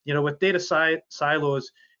with data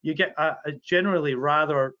silos, you get a generally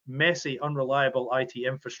rather messy, unreliable IT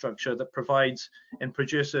infrastructure that provides and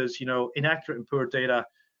produces inaccurate and poor data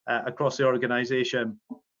across the organization,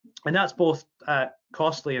 and that's both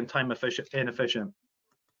costly and time inefficient.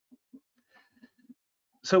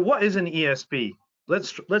 So what is an ESB?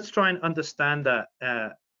 Let's try and understand that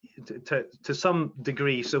to some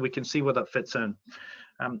degree so we can see where that fits in.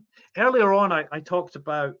 Earlier on, I talked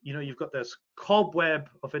about, you've got this cobweb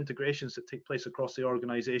of integrations that take place across the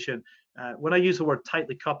organization. When I use the word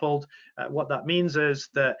tightly coupled, what that means is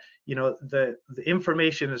that, the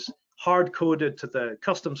information is hard coded to the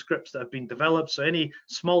custom scripts that have been developed. So any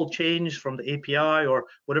small change from the API or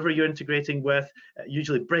whatever you're integrating with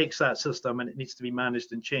usually breaks that system, and it needs to be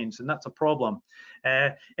managed and changed, and that's a problem.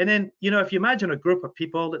 And then, if you imagine a group of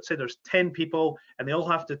people, let's say there's 10 people, and they all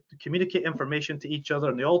have to communicate information to each other,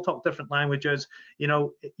 and they all talk different languages, you're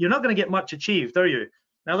not going to get much achieved, are you?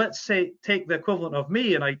 Now, let's say take the equivalent of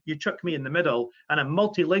me, and you chuck me in the middle, and I'm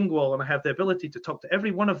multilingual, and I have the ability to talk to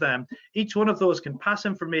every one of them. Each one of those can pass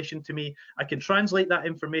information to me. I can translate that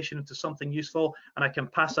information into something useful, and I can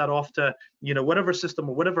pass that off to whatever system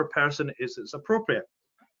or whatever person is appropriate.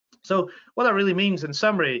 So what that really means, in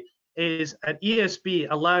summary, is an ESB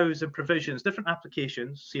allows and provisions different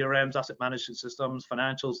applications, CRMs, asset management systems,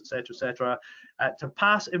 financials, etc., to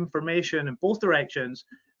pass information in both directions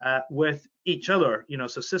with each other.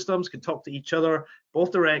 So systems can talk to each other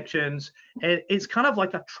both directions. It's kind of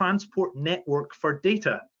like a transport network for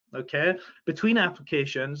data, okay, between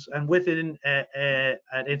applications and within an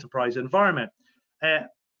enterprise environment.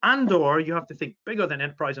 And/or you have to think bigger than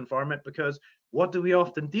enterprise environment, because what do we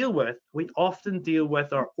often deal with? We often deal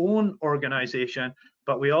with our own organization,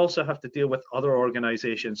 but we also have to deal with other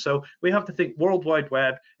organizations. So we have to think World Wide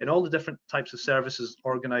Web and all the different types of services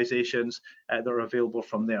organizations that are available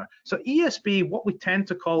from there. So ESB, what we tend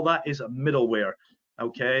to call that is a middleware,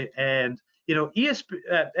 okay? And ESB,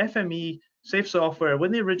 FME, Safe Software,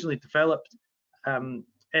 when they originally developed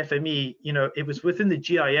FME, it was within the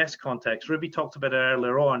GIS context. Ruby talked about it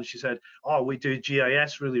earlier on. She said, oh, we do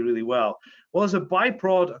GIS really, really well. Well, as a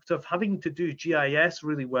byproduct of having to do GIS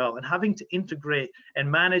really well and having to integrate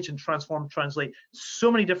and manage and transform, translate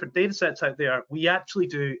so many different data sets out there, we actually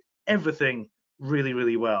do everything really,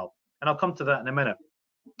 really well. And I'll come to that in a minute.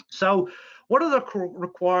 So what are the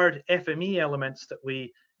required FME elements that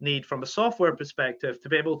we need from a software perspective to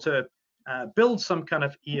be able to build some kind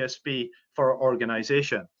of ESB for our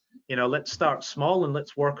organization? Let's start small and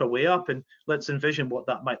let's work our way up, and let's envision what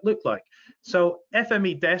that might look like. So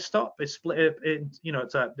FME desktop is split in,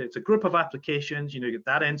 it's a group of applications. You get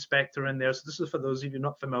Data Inspector in there. So this is for those of you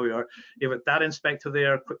not familiar. You have a Data Inspector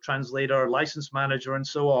there, Quick Translator, License Manager, and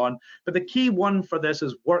so on. But the key one for this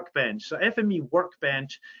is Workbench. So FME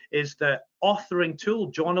Workbench is the authoring tool.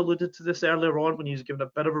 John alluded to this earlier on when he was giving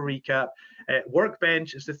a bit of a recap.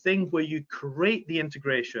 Workbench is the thing where you create the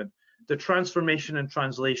integration, the transformation and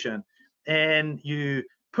translation, and you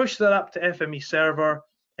push that up to FME Server,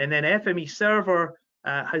 and then FME Server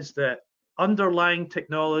has the underlying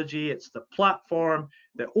technology, it's the platform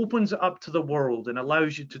that opens it up to the world and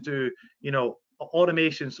allows you to do, you know,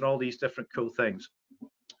 automations and all these different cool things.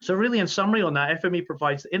 So really, in summary on that, FME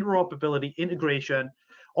provides the interoperability, integration,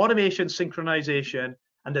 automation, synchronization,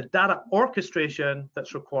 and the data orchestration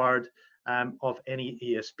that's required of any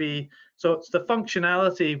ESB. So it's the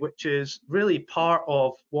functionality which is really part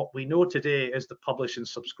of what we know today as the publish and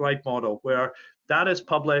subscribe model, where data is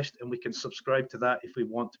published and we can subscribe to that if we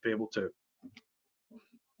want to be able to.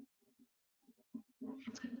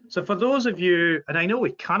 So for those of you, and I know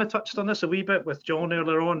we kind of touched on this a wee bit with John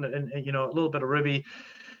earlier on, and you know, a little bit of Ruby.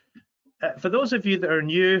 For those of you that are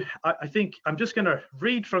new, I think I'm just going to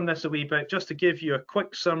read from this a wee bit just to give you a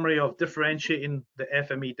quick summary of differentiating the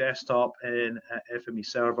FME desktop and FME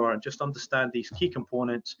server, and just understand these key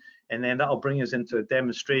components, and then that'll bring us into a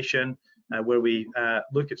demonstration where we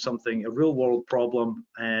look at something, a real world problem,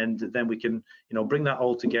 and then we can, you know, bring that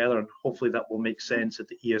all together, and hopefully that will make sense at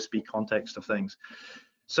the ESB context of things.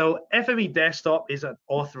 So FME desktop is an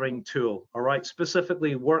authoring tool, all right?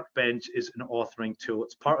 Specifically, Workbench is an authoring tool.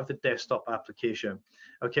 It's part of the desktop application.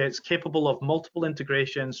 Okay, it's capable of multiple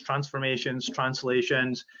integrations, transformations,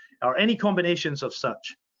 translations, or any combinations of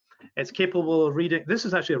such. It's capable of reading, this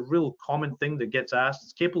is actually a real common thing that gets asked.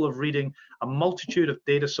 It's capable of reading a multitude of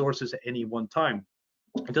data sources at any one time.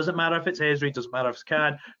 It doesn't matter if it's Esri, doesn't matter if it's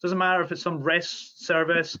CAD, doesn't matter if it's some REST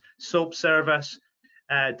service, SOAP service,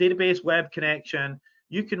 database web connection.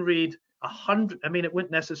 You can read 100, I mean, it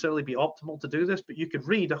wouldn't necessarily be optimal to do this, but you could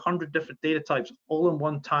read 100 different data types all in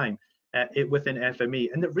one time within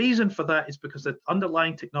FME. And the reason for that is because the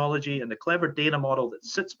underlying technology and the clever data model that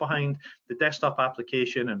sits behind the desktop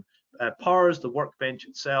application and powers the Workbench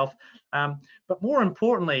itself. But more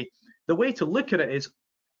importantly, the way to look at it is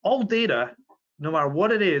all data, no matter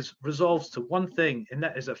what it is, resolves to one thing, and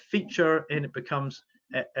that is a feature, and it becomes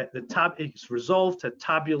it's resolved to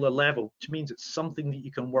tabular level, which means it's something that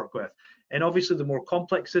you can work with. And obviously, the more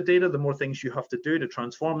complex the data, the more things you have to do to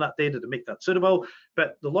transform that data to make that suitable.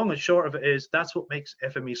 But the long and short of it is that's what makes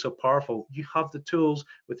FME so powerful. You have the tools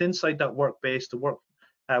within inside that workspace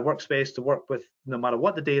to work with, no matter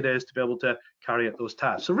what the data is, to be able to carry out those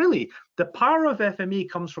tasks. So really, the power of FME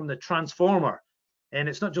comes from the transformer. And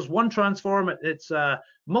it's not just one transformer, it's a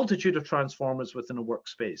multitude of transformers within a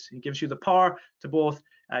workspace. It gives you the power to both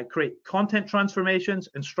create content transformations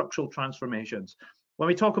and structural transformations. When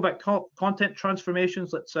we talk about content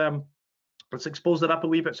transformations, let's expose that up a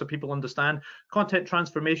wee bit so people understand. Content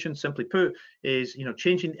transformation, simply put, is, you know,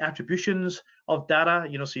 changing the attributions of data.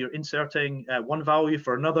 You know, so you're inserting one value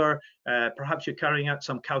for another. Perhaps you're carrying out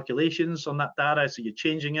some calculations on that data, so you're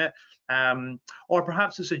changing it. Or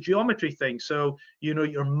perhaps it's a geometry thing. So, you know,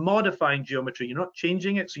 you're modifying geometry. You're not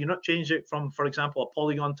changing it. So you're not changing it from, for example, a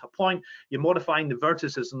polygon to a point. You're modifying the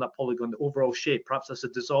vertices in that polygon, the overall shape. Perhaps it's a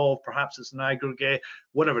dissolve, perhaps it's an aggregate,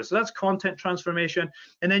 whatever. So that's content transformation.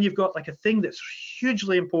 And then you've got like a thing that's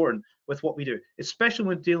hugely important with what we do, especially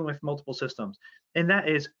when dealing with multiple systems, and that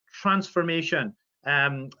is transformation.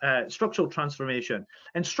 Structural transformation.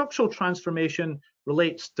 And structural transformation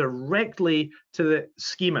relates directly to the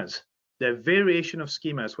schemas, the variation of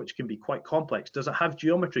schemas, which can be quite complex. Does it have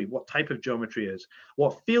geometry? What type of geometry is?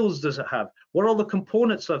 What fields does it have? What are all the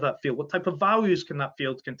components of that field? What type of values can that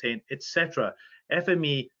field contain, etc.?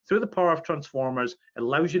 FME, through the power of transformers,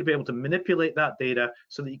 allows you to be able to manipulate that data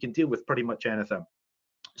so that you can deal with pretty much anything.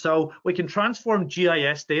 So we can transform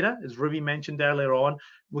GIS data, as Ruby mentioned earlier on.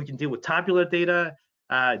 We can deal with tabular data,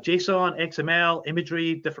 JSON, XML,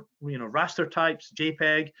 imagery, different, you know, raster types,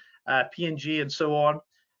 JPEG, PNG, and so on.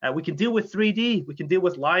 We can deal with 3D. We can deal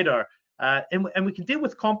with LiDAR, and we can deal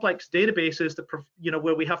with complex databases that, you know,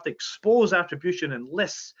 where we have to expose attribution and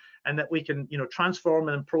lists, and that we can, you know, transform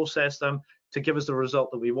and process them to give us the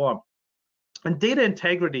result that we want. And data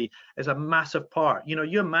integrity is a massive part. You know,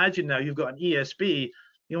 you imagine now you've got an ESB.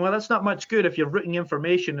 You know, well, that's not much good if you're routing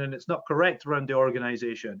information and it's not correct around the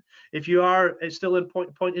organization. If you are still in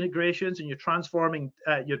point-to-point integrations and you're transforming,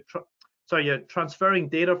 you're transferring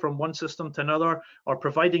data from one system to another, or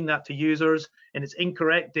providing that to users, and it's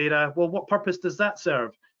incorrect data, well, what purpose does that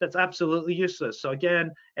serve? That's absolutely useless. So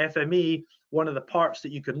again, FME, one of the parts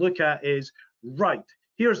that you can look at is, right,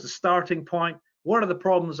 here's the starting point. What are the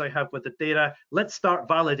problems I have with the data? Let's start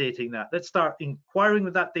validating that. Let's start inquiring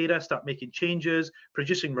with that data, start making changes,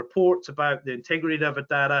 producing reports about the integrity of the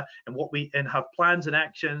data, and have plans and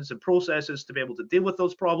actions and processes to be able to deal with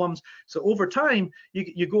those problems. So over time,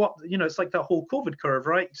 you go up, you know, it's like that whole COVID curve,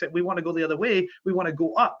 right? Except we want to go the other way. We want to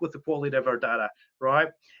go up with the quality of our data, right?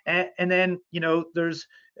 And then, you know,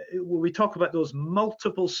 we talk about those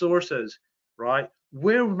multiple sources, right?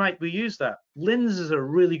 where might we use that? LINS is a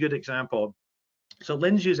really good example. So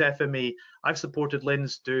LINS use FME. I've supported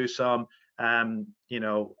LINS do some,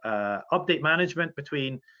 update management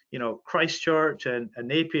between, Christchurch and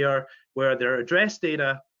Napier, where their address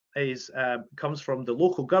data comes from the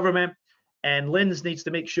local government, and LINS needs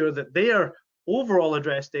to make sure that their overall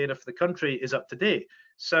address data for the country is up to date.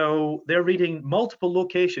 So they're reading multiple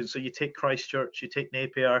locations. So you take Christchurch, you take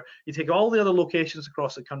Napier, you take all the other locations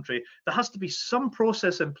across the country. There has to be some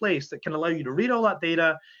process in place that can allow you to read all that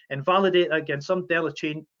data and validate against some delta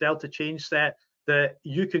change set that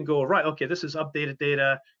you can go, right, okay, this is updated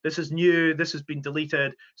data, this is new, this has been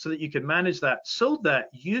deleted, so that you can manage that, so that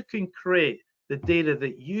you can create the data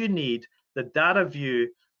that you need, the data view,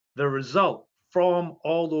 the result from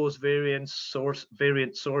all those variant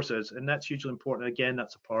sources, and that's hugely important. Again,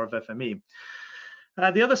 that's a power of FME.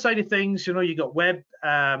 The other side of things, you got web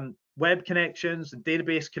connections and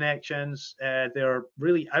database connections. They're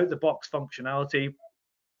really out-the-box functionality.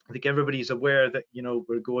 I think everybody's aware that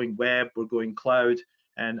we're going web, we're going cloud,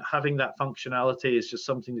 and having that functionality is just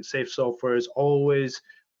something that Safe Software is always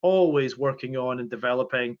working on and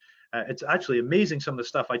developing. It's actually amazing, some of the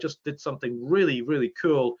stuff. I just did something really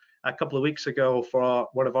cool a couple of weeks ago for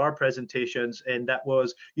one of our presentations, and that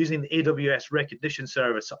was using the AWS recognition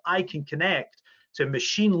service. So I can connect to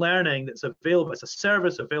machine learning that's available. It's a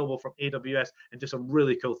service available from AWS, and do some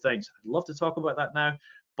really cool things. I'd love to talk about that now,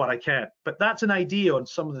 but I can't. But that's an idea on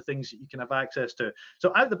some of the things that you can have access to.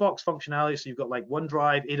 So out-the-box functionality, so you've got like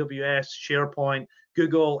OneDrive, AWS, SharePoint,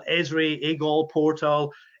 Google, Esri, AGOL,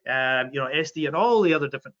 Portal, SD, and all the other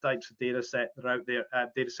different types of data sets that are out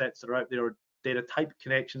there, or data type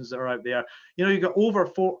connections that are out there. You've got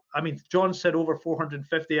John said over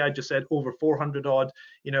 450, I just said over 400 odd,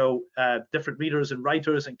 different readers and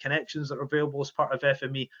writers and connections that are available as part of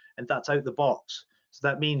FME, and that's out the box. So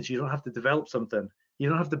that means you don't have to develop something. You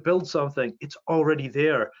don't have to build something. It's already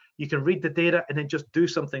there. You can read the data and then just do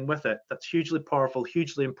something with it. That's hugely powerful,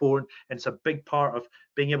 hugely important, and it's a big part of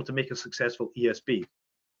being able to make a successful ESB.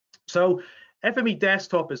 So FME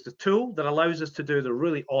Desktop is the tool that allows us to do the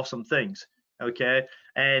really awesome things. Okay,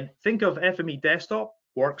 and think of FME Desktop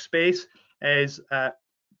workspace as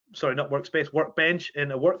Workbench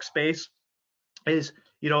in a workspace is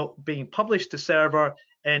being published to server,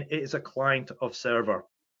 and it is a client of server.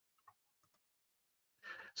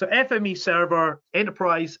 So FME server,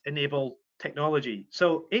 enterprise enabled technology.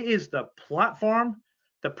 So it is the platform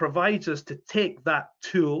that provides us to take that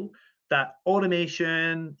tool, that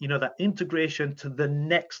automation, that integration to the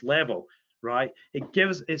next level. Right?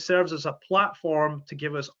 It serves as a platform to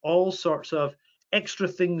give us all sorts of extra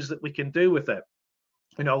things that we can do with it.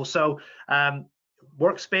 So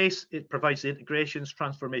Workspace, it provides the integrations,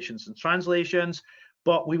 transformations, and translations,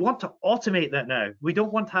 but we want to automate that now. We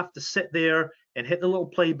don't want to have to sit there and hit the little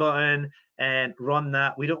play button and run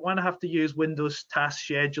that. We don't want to have to use Windows Task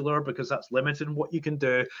Scheduler because that's limited in what you can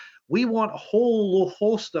do. We want a whole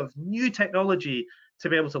host of new technology to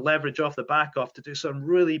be able to leverage off the back of to do some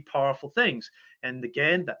really powerful things. And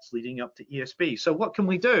again, that's leading up to ESB. So what can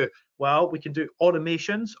we do? Well, we can do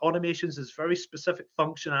automations. Automations is very specific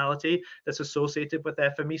functionality that's associated with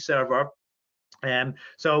FME server.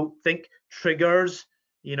 So think triggers,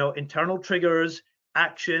 internal triggers,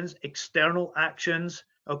 actions, external actions,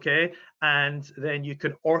 okay? And then you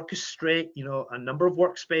could orchestrate, a number of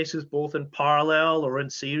workspaces, both in parallel or in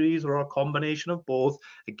series or a combination of both.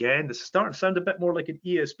 Again, this is starting to sound a bit more like an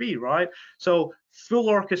ESB, right? So full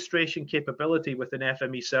orchestration capability within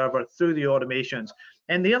FME server through the automations.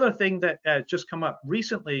 And the other thing that just come up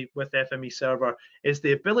recently with FME server is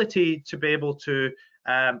the ability to be able to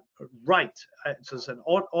write. So it's an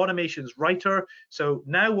automations writer. So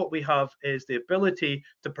now what we have is the ability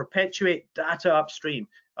to perpetuate data upstream.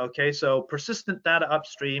 Okay, so persistent data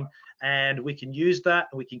upstream, and we can use that,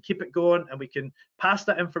 and we can keep it going, and we can pass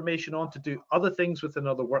that information on to do other things within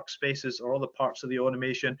other workspaces or other parts of the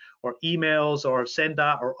automation, or emails, or send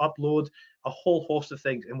that, or upload, a whole host of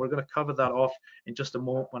things. And we're going to cover that off in just a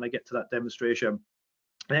moment when I get to that demonstration.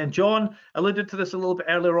 And John alluded to this a little bit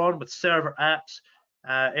earlier on with server apps.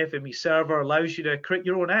 FME server allows you to create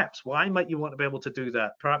your own apps. Why might you want to be able to do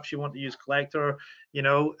that? Perhaps you want to use Collector,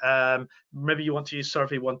 maybe you want to use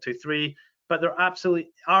Survey 123, but there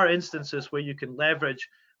absolutely are instances where you can leverage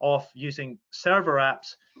off using server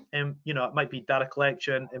apps, and it might be data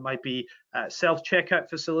collection, it might be self-checkout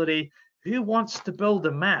facility. Who wants to build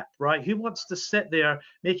a map, right? Who wants to sit there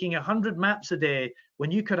making 100 maps a day when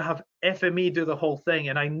you could have FME do the whole thing?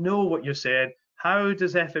 And I know what you're saying. How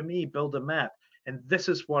does FME build a map? And this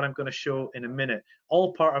is what I'm going to show in a minute.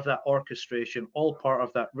 All part of that orchestration, all part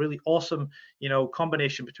of that really awesome,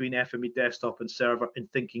 combination between FME desktop and server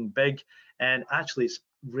and thinking big. And actually, it's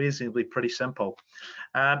reasonably pretty simple.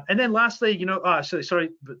 And then lastly,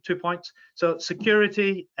 2 points. So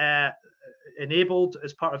security enabled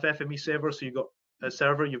as part of FME server. So you've got a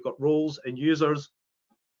server, you've got roles and users.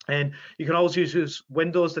 And you can always use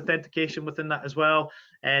Windows authentication within that as well.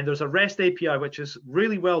 And there's a REST API, which is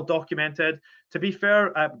really well documented. To be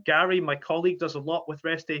fair, Gary, my colleague, does a lot with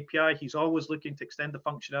REST API. He's always looking to extend the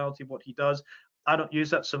functionality of what he does. I don't use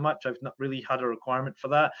that so much. I've not really had a requirement for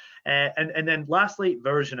that. And then lastly,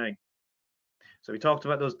 versioning. So we talked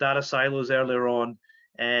about those data silos earlier on,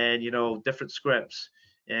 and different scripts.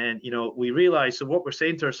 And we realize, so what we're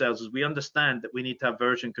saying to ourselves is we understand that we need to have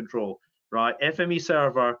version control. Right, FME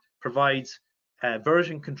server provides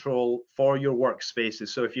version control for your workspaces.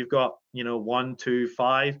 So if you've got 1, 2,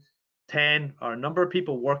 5, 10, or a number of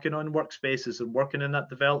people working on workspaces and working in that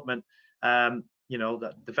development,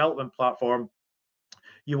 that development platform,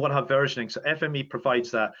 you want to have versioning. So FME provides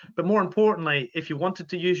that. But more importantly, if you wanted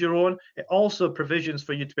to use your own, it also provisions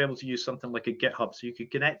for you to be able to use something like a GitHub. So you can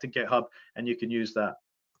connect to GitHub and you can use that.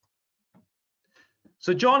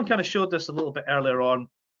 So John kind of showed this a little bit earlier on.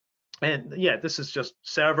 And yeah, this is just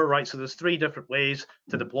server, right? So there's 3 different ways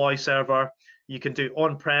to deploy server. You can do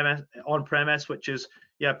on-premise, which is,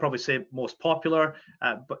 probably say most popular.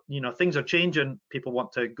 But things are changing. People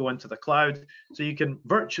want to go into the cloud, so you can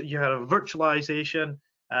you have a virtualization,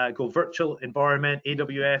 go virtual environment,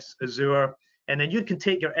 AWS, Azure, and then you can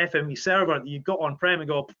take your FME server that you've got on-prem and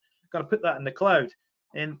go, got to put that in the cloud.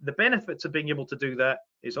 And the benefits of being able to do that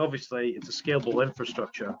is obviously it's a scalable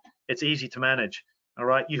infrastructure. It's easy to manage. All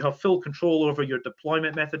right, you have full control over your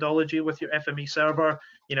deployment methodology with your FME server,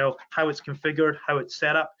 how it's configured, how it's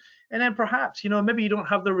set up. And then perhaps, maybe you don't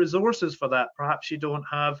have the resources for that. Perhaps you don't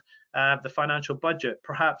have the financial budget.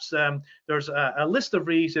 Perhaps there's a list of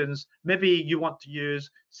reasons. Maybe you want to use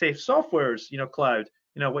Safe Software's, cloud,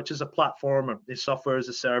 which is a platform or the software as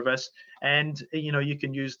a service, and you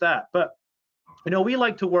can use that. But we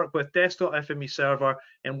like to work with desktop FME server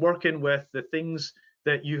and working with the things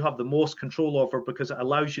that you have the most control over, because it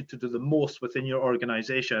allows you to do the most within your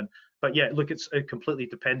organization. But yeah, look, it's completely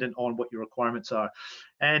dependent on what your requirements are.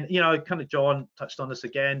 And kind of John touched on this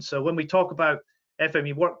again. So when we talk about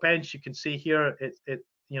FME Workbench, you can see here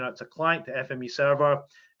it's a client to FME server.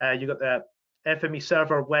 You got the FME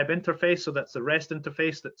server web interface, so that's the REST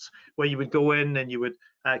interface. That's where you would go in and you would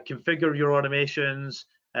configure your automations,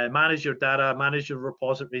 manage your data, manage your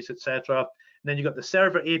repositories, etc. And then you got the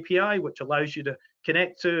server API, which allows you to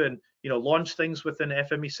connect to and launch things within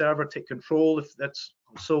FME server, take control if that's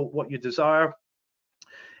so what you desire.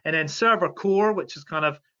 And then server core, which is kind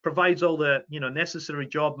of provides all the necessary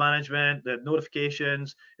job management, the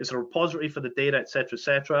notifications, is a repository for the data, etc.,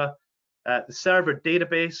 etc. The server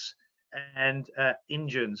database and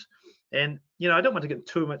engines. And I don't want to get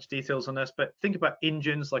too much details on this, but think about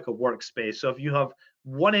engines like a workspace. So if you have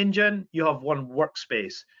one engine, you have one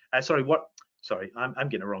workspace. I'm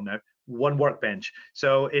getting it wrong now. One workbench.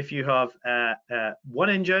 So if you have one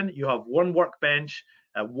engine, you have one workbench,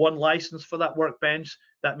 one license for that workbench.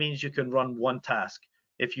 That means you can run one task.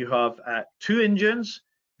 If you have 2 engines,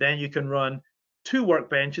 then you can run 2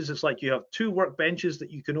 workbenches. It's like you have 2 workbenches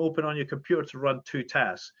that you can open on your computer to run 2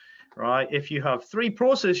 tasks, right? If you have 3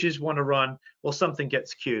 processes you want to run, well, something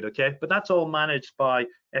gets queued, okay? But that's all managed by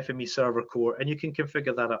FME Server Core, and you can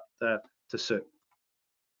configure that up to suit.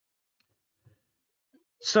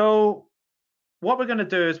 So what we're going to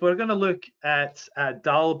do is we're going to look at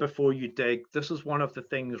dial before you dig. This is one of the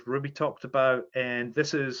things Ruby talked about, and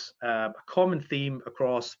this is a common theme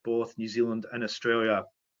across both New Zealand and Australia.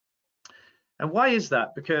 And why is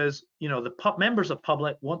that? Because the members of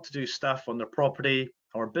public want to do stuff on their property,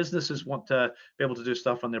 or businesses want to be able to do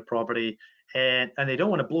stuff on their property, and they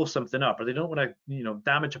don't want to blow something up, or they don't want to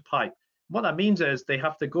damage a pipe. What that means is they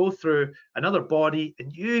have to go through another body,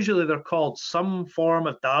 and usually they're called some form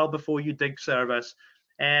of dial before you dig service.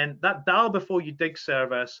 And that dial before you dig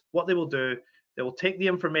service, what they will do, they will take the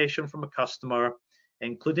information from a customer,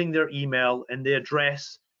 including their email and the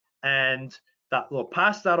address, and that will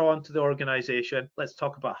pass that on to the organization. Let's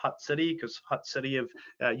talk about Hutt City, because Hutt City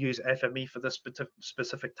have used FME for this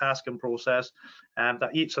specific task and process.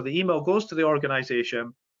 So the email goes to the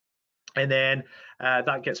organization, and then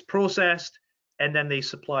that gets processed, and then they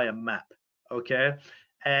supply a map, okay?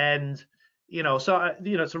 And it's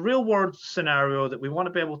a real world scenario that we want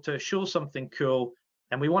to be able to show something cool,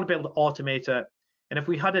 and we want to be able to automate it. And if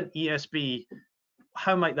we had an ESB,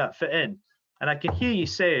 how might that fit in? And I can hear you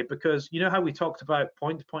say, because you know how we talked about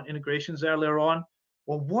point-to-point integrations earlier on?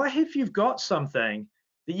 Well, what if you've got something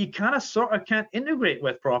that you kind of sort of can't integrate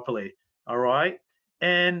with properly, all right?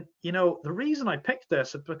 And, you know, the reason I picked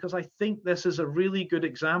this is because I think this is a really good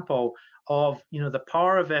example of, you know, the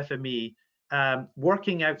power of FME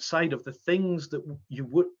working outside of the things that you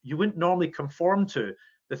wouldn't normally conform to,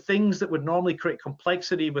 the things that would normally create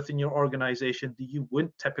complexity within your organization that you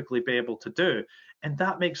wouldn't typically be able to do. And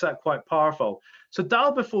that makes that quite powerful. So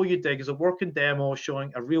Dial Before You Dig is a working demo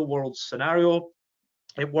showing a real world scenario.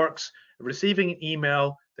 It works receiving an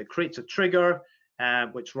email that creates a trigger,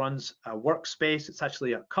 which runs a workspace. It's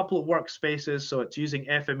actually a couple of workspaces, so it's using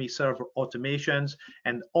FME server automations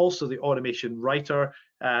and also the automation writer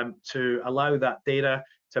to allow that data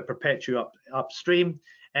to perpetuate upstream.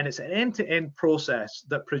 And it's an end-to-end process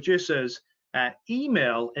that produces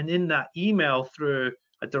email, and in that email, through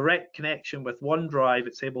a direct connection with OneDrive,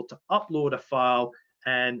 it's able to upload a file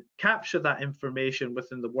and capture that information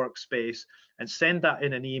within the workspace and send that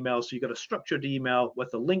in an email. So you got a structured email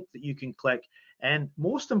with a link that you can click, and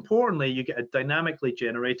most importantly, you get a dynamically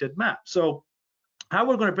generated map. So how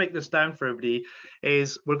we're going to break this down for everybody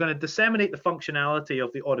is we're going to disseminate the functionality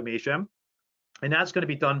of the automation, and that's going to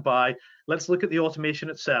be done by, let's look at the automation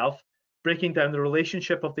itself, breaking down the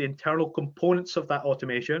relationship of the internal components of that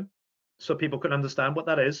automation so people can understand what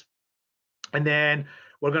that is. And then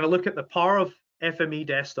we're going to look at the power of FME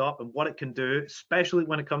desktop and what it can do, especially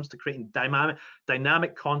when it comes to creating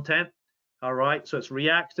dynamic content. All right, so it's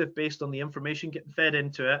reactive based on the information getting fed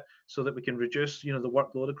into it, so that we can reduce, you know, the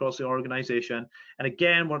workload across the organization. And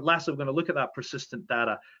again, lastly, we're going to look at that persistent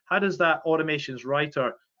data. How does that automations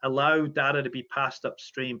writer allow data to be passed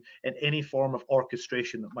upstream in any form of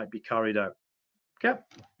orchestration that might be carried out? Okay.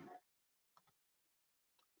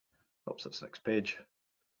 Oops, that's the next page.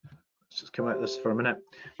 Let's just come out of this for a minute.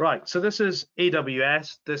 Right, so this is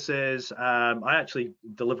AWS. This is, I actually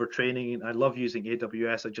deliver training. I love using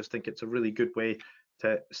AWS. I just think it's a really good way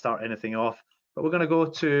to start anything off. But we're going to go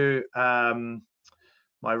to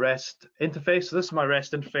my REST interface. So this is my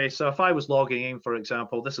REST interface. So if I was logging in, for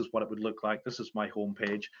example, this is what it would look like. This is my home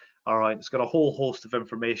page. All right, it's got a whole host of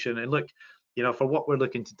information. And look, you know, for what we're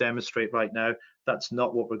looking to demonstrate right now, that's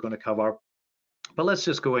not what we're going to cover. But let's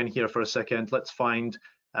just go in here for a second. Let's find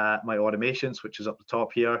my automations, which is up the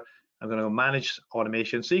top here. I'm going to go manage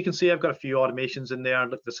automation. So you can see I've got a few automations in there.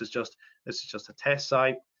 Look, this is just a test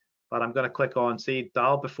site, but I'm going to click on, see,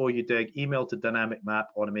 Dial Before You Dig, email to dynamic map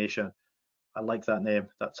automation. I like that name.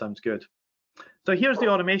 That sounds good. So here's the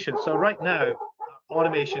automation. So right now,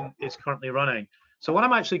 automation is currently running. So what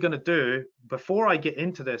I'm actually going to do before I get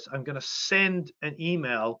into this, I'm going to send an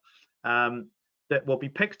email that will be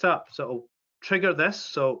picked up. So it'll trigger this.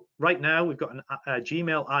 So right now we've got a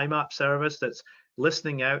Gmail IMAP service that's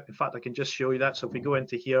listening out. In fact, I can just show you that. So if we go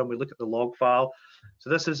into here and we look at the log file,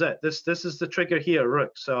 so this is it. This is the trigger here,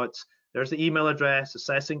 Rook. So there's the email address,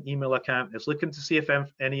 assessing email account. It's looking to see if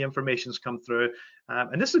any information's come through.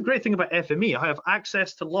 And this is a great thing about FME. I have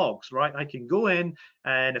access to logs, right? I can go in,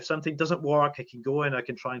 and if something doesn't work, I can go in, I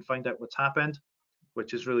can try and find out what's happened,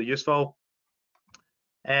 which is really useful.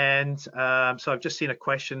 And so I've just seen a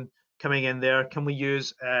question coming in there. Can we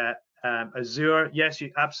use Azure? Yes,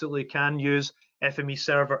 you absolutely can use FME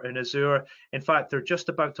server in Azure. In fact, they're just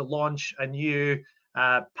about to launch a new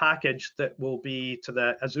package that will be to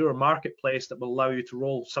the Azure marketplace that will allow you to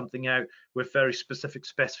roll something out with very specific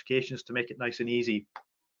specifications to make it nice and easy.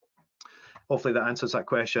 Hopefully that answers that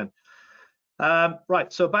question.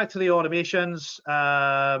 Right, so back to the automations.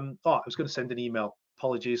 I was going to send an email.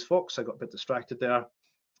 Apologies, folks, I got a bit distracted there.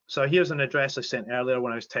 So here's an address I sent earlier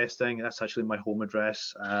when I was testing. That's actually my home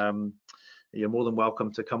address. You're more than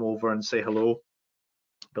welcome to come over and say hello.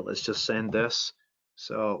 But let's just send this.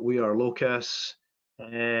 So we are Locus,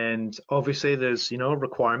 and obviously there's, you know,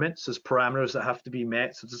 requirements, there's parameters that have to be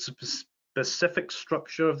met. So there's a specific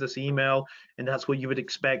structure of this email, and that's what you would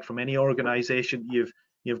expect from any organization.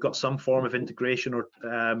 You've got some form of integration or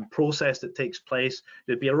process that takes place.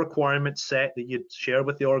 There'd be a requirement set that you'd share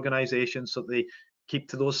with the organization so they keep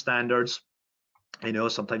to those standards. I know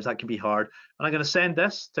sometimes that can be hard. And I'm going to send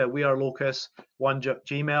this to We Are Locus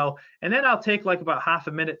Gmail, and then I'll take like about half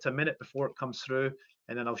a minute to a minute before it comes through,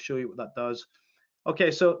 and then I'll show you what that does.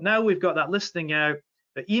 Okay, so now we've got that listening out.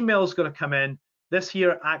 The email is going to come in. This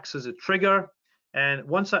here acts as a trigger, and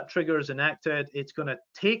once that trigger is enacted, it's going to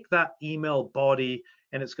take that email body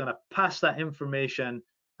and it's going to pass that information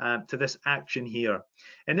to this action here.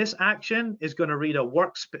 And this action is going to read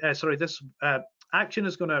a action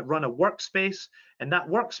is going to run a workspace, and that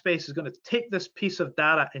workspace is going to take this piece of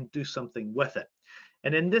data and do something with it.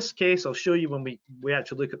 And in this case, I'll show you when we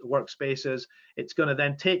actually look at the workspaces, it's going to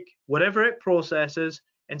then take whatever it processes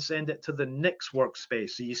and send it to the next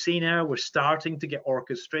workspace. So you see now we're starting to get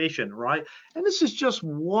orchestration, right? And this is just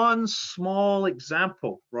one small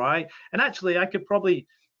example, right? And actually I could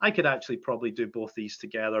actually probably do both these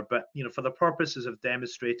together, but for the purposes of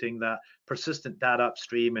demonstrating that persistent data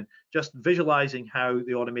upstream and just visualizing how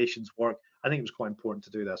the automations work, I think it was quite important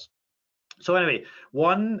to do this. So anyway,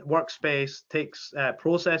 one workspace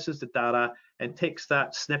processes the data and takes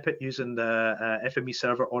that snippet using the FME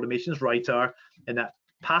server automations writer, and that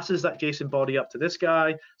passes that JSON body up to this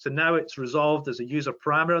guy. So now it's resolved as a user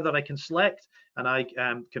parameter that I can select, and I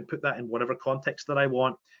can put that in whatever context that I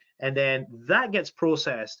want. And then that gets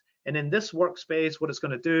processed. And in this workspace, what it's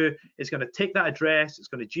going to do is going to take that address, it's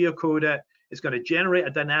going to geocode it, it's going to generate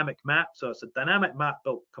a dynamic map. So it's a dynamic map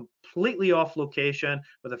built completely off location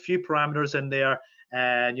with a few parameters in there.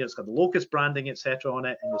 And it's got the Locus branding, etc. on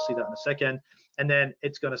it, and you'll see that in a second. And then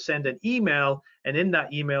it's going to send an email, and in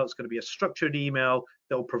that email, it's going to be a structured email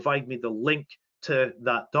that will provide me the link to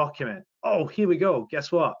that document. Oh, here we go. Guess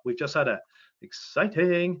what? We've just had it.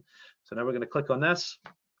 Exciting. So now we're going to click on this.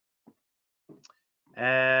 And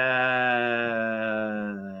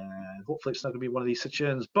hopefully it's not going to be one of these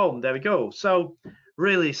situations. Boom, there we go. So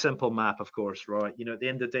really simple map, of course, right? At the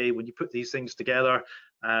end of the day, when you put these things together,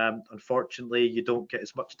 unfortunately, you don't get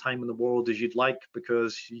as much time in the world as you'd like,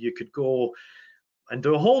 because you could go and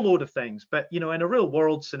do a whole load of things. But in a real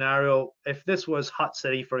world scenario, if this was Hut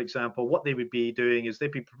City, for example, what they would be doing is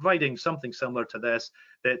they'd be providing something similar to this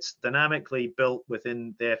that's dynamically built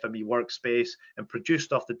within the FME workspace and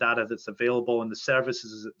produced off the data that's available and the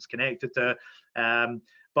services it's connected to.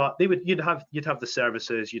 But you'd have the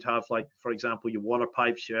services, you'd have, like, for example, your water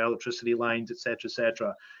pipes, your electricity lines, etc.,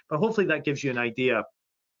 etc. But hopefully that gives you an idea.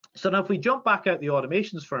 So now if we jump back out the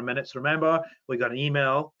automations for a minute, so remember, we got an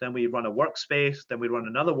email, then we run a workspace, then we run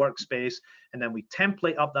another workspace, and then we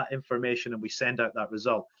template up that information and we send out that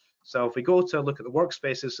result. So if we go to look at the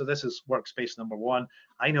workspaces, so this is workspace number 1.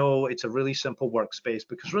 I know it's a really simple workspace,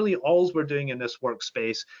 because really all we're doing in this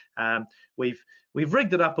workspace, we've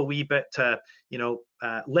rigged it up a wee bit to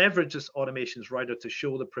leverage this automations writer to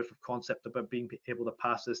show the proof of concept about being able to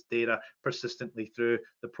pass this data persistently through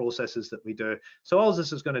the processes that we do. So all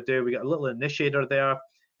this is going to do, we got a little initiator there,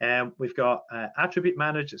 and we've got attribute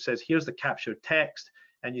manage. It says here's the captured text,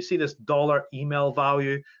 and you see this $email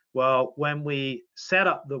value. Well, when we set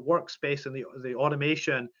up the workspace and the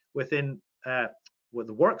automation within with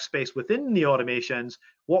the workspace within the automations,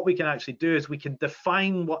 what we can actually do is we can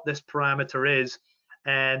define what this parameter is,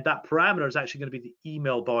 and that parameter is actually going to be the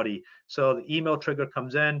email body. So the email trigger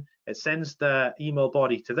comes in, it sends the email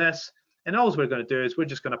body to this, and all we're going to do is we're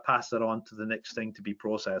just going to pass that on to the next thing to be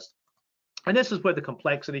processed. And this is where the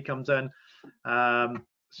complexity comes in.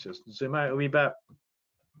 Let's just zoom out a wee bit.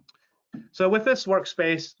 So with this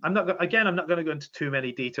workspace, I'm not going to go into too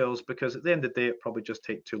many details, because at the end of the day, it probably just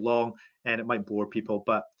take too long and it might bore people,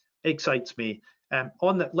 but it excites me.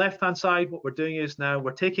 On the left-hand side, what we're doing is now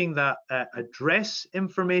we're taking that address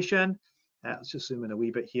information. Let's just zoom in a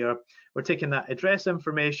wee bit here. We're taking that address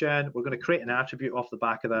information. We're going to create an attribute off the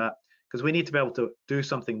back of that, because we need to be able to do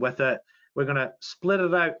something with it. We're going to split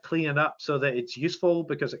it out, clean it up so that it's useful,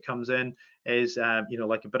 because it comes in as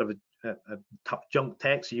like a bit of a junk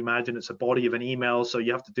text. So you imagine it's a body of an email, so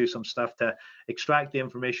you have to do some stuff to extract the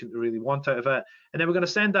information that you really want out of it. And then we're going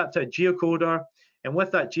to send that to a geocoder, and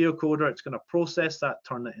with that geocoder, it's going to process that,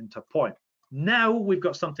 turn it into a point. Now we've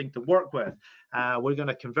got something to work with. We're going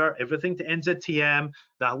to convert everything to NZTM.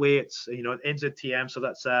 That way it's NZTM, so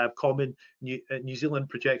that's a common New Zealand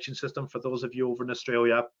projection system for those of you over in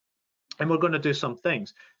Australia. And we're going to do some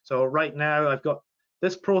things. So right now I've got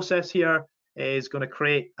this process here is going to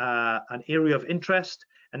create an area of interest,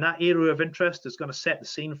 and that area of interest is going to set the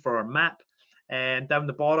scene for our map. And down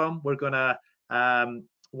the bottom, we're going to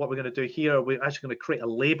what we're going to do here, we're actually going to create a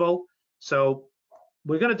label. So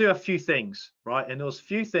we're going to do a few things, right? And those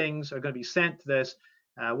few things are going to be sent to this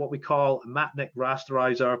what we call a mapnik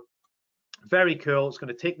rasterizer. Very cool. It's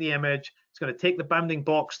going to take the image, it's going to take the bounding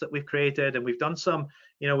box that we've created, and we've done some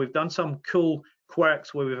cool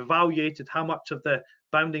quirks where we've evaluated how much of the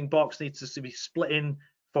bounding box needs to be split in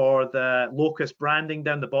for the Locus branding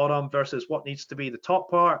down the bottom versus what needs to be the top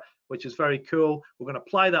part, which is very cool. We're going to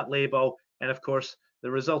apply that label, and of course the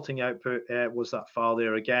resulting output was that file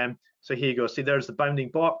there again. So here you go. See, there's the bounding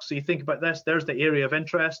box. So you think about this, there's the area of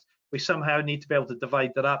interest. We somehow need to be able to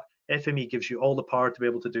divide that up. FME gives you all the power to be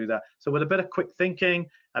able to do that. So with a bit of quick thinking,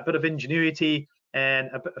 a bit of ingenuity, and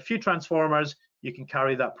a few transformers, you can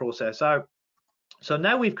carry that process out. So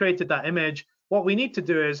now we've created that image. what we need to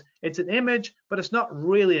do is, it's an image, but it's not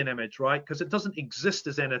really an image, right? Because it doesn't exist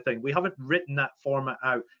as anything. We haven't written that format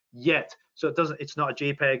out yet. So it's not a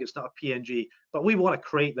JPEG, it's not a PNG, but we want to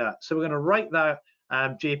create that. So we're going to write that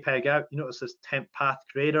JPEG out. You notice this temp path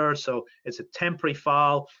creator. So it's a temporary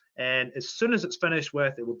file. And as soon as it's finished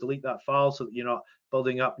with, it will delete that file so that you're not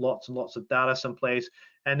building up lots and lots of data someplace.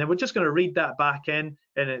 And then we're just going to read that back in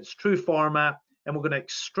its true format. And we're going to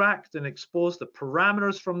extract and expose the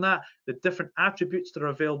parameters from that, the different attributes that are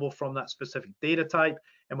available from that specific data type.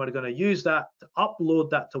 And we're going to use that to upload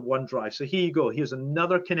that to OneDrive. So here you go. Here's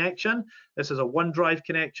another connection. This is a OneDrive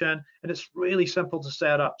connection, and it's really simple to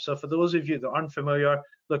set up. So for those of you that aren't familiar,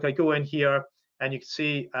 look, I go in here and you can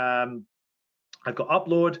see I've got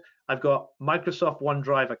upload. I've got Microsoft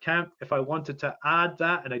OneDrive account. If I wanted to add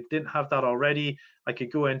that and I didn't have that already, I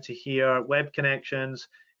could go into here, web connections,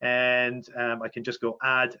 and I can just go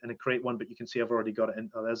add and create one, but you can see I've already got it in.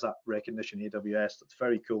 Oh, there's that recognition AWS. That's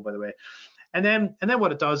very cool, by the way. And then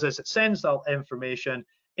what it does is it sends that information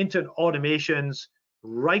into an automations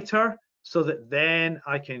writer so that then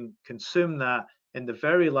I can consume that in the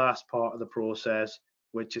very last part of the process,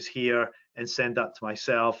 which is here, and send that to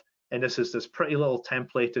myself. And this is this pretty little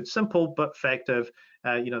templated, simple but effective.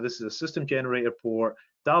 This is a system generated port.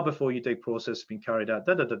 Dial before you dig process has been carried out.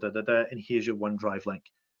 And here's your OneDrive link.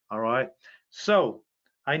 All right. So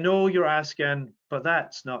I know you're asking, but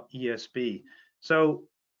that's not ESB. So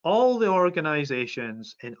all the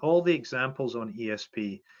organizations and all the examples on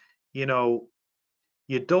ESB, you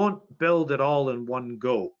don't build it all in one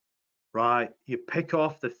go, right? You pick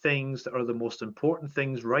off the things that are the most important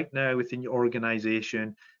things right now within your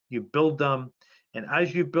organization. You build them, and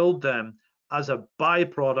as you build them, as a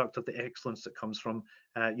byproduct of the excellence that comes from,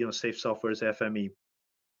 Safe Software's FME,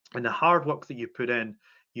 and the hard work that you put in,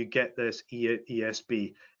 you get this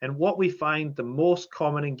ESB. And what we find the most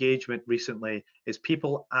common engagement recently is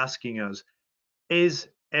people asking us, is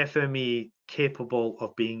FME capable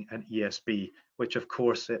of being an ESB? Which of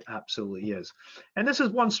course it absolutely is. And this is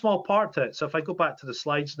one small part to it. So if I go back to the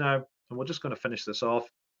slides now, and we're just going to finish this off.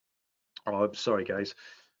 Oh, I'm sorry guys.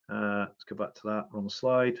 Let's go back to that wrong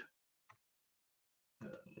slide.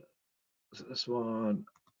 Is it this one?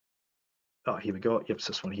 Oh, here we go. Yep, it's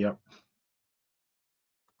this one here.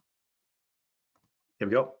 Here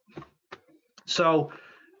we go. So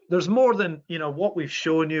there's more than, what we've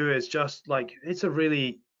shown you is just like, it's a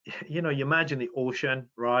really, you imagine the ocean,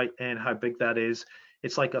 right? And how big that is.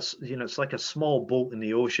 It's like it's like a small boat in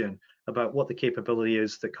the ocean about what the capability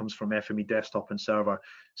is that comes from FME desktop and server.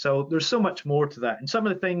 So there's so much more to that. And some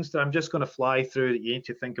of the things that I'm just going to fly through that you need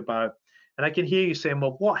to think about. And I can hear you saying,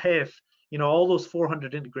 well, what if, all those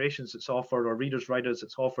 400 integrations that's offered, or readers, writers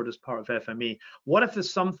that's offered as part of FME, what if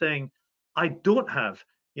there's something I don't have?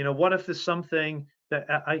 What if there's something that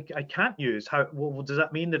I can't use? Well, does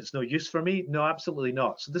that mean that it's no use for me? No, absolutely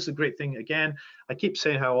not. So this is a great thing. Again, I keep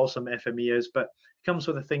saying how awesome FME is, but it comes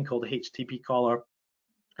with a thing called a HTTP caller.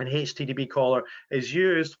 And HTTP caller is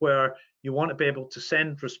used where you want to be able to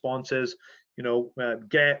send responses,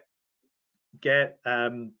 get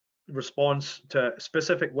response to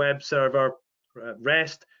specific web server,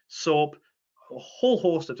 REST, SOAP, a whole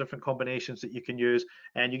host of different combinations that you can use,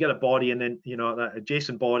 and you get a body, and then a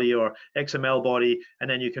JSON body or XML body, and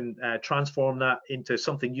then you can transform that into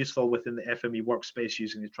something useful within the FME workspace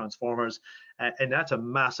using the transformers. And that's a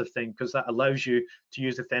massive thing, because that allows you to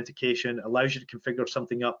use authentication, allows you to configure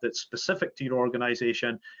something up that's specific to your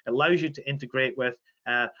organization, allows you to integrate with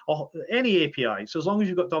any API. So as long as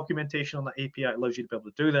you've got documentation on that API, it allows you to be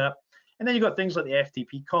able to do that. And then you've got things like the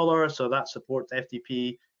FTP caller, so that supports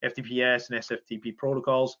FTP, FTPS, and SFTP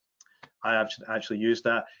protocols. I actually use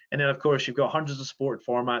that. And then of course you've got hundreds of supported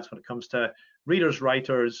formats when it comes to readers,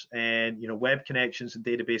 writers, and web connections and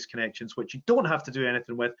database connections, which you don't have to do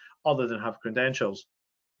anything with other than have credentials.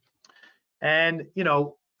 And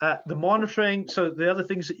the monitoring, so the other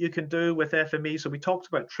things that you can do with FME, so we talked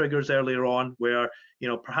about triggers earlier on, where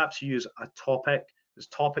perhaps you use a topic. There's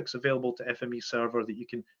topics available to FME server that you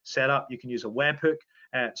can set up. You can use a webhook.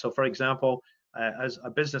 So for example, as a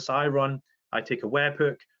business I run, I take a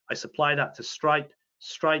webhook, I supply that to Stripe.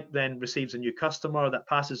 Stripe then receives a new customer that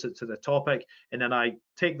passes it to the topic, and then I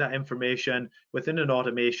take that information within an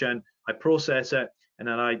automation, I process it, and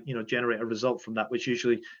then I generate a result from that, which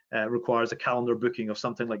usually requires a calendar booking or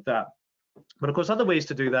something like that. But of course, other ways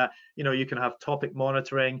to do that, you can have topic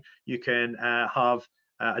monitoring, you can have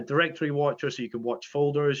a directory watcher, so you can watch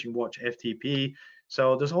folders, you can watch FTP.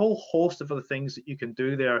 So there's a whole host of other things that you can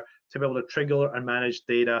do there to be able to trigger and manage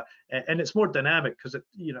data, and it's more dynamic because it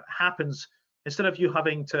happens instead of you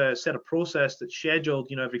having to set a process that's scheduled,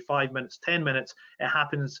 you know, every 5 minutes, 10 minutes, it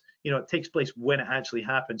happens, you know, it takes place when it actually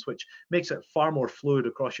happens, which makes it far more fluid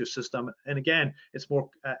across your system. And again, it's more,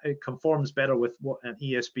 it conforms better with what an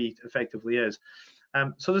ESB effectively is.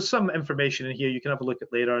 So there's some information in here you can have a look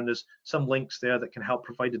at later, and there's some links there that can help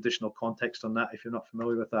provide additional context on that if you're not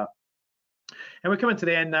familiar with that. And we're coming to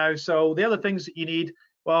the end now. So the other things that you need,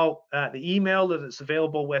 well, the email that's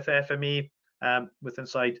available with FME with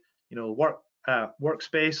inside, you know,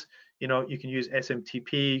 workspace. You know, you can use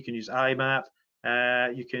SMTP, you can use IMAP,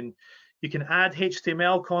 you can add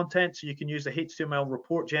HTML content, so you can use the HTML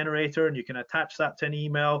report generator and you can attach that to an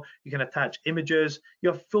email. You can attach images. You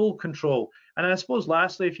have full control. And I suppose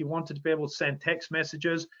lastly, if you wanted to be able to send text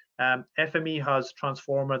messages, FME has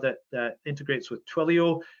Transformer that integrates with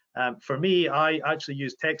Twilio. For me, I actually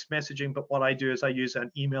use text messaging, but what I do is I use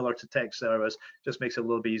an emailer to text service. Just makes it a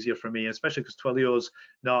little bit easier for me, especially because Twilio's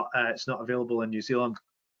not it's not available in New Zealand.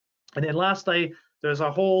 And then lastly, there's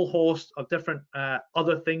a whole host of different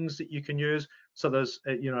other things that you can use. So there's,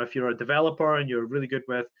 you know, if you're a developer and you're really good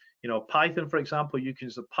with, you know, Python, for example, you can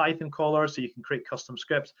use a Python caller so you can create custom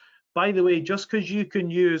scripts. By the way, just because you can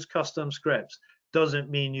use custom scripts doesn't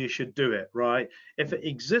mean you should do it, right? If it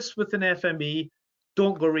exists within FME,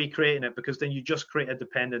 don't go recreating it, because then you just create a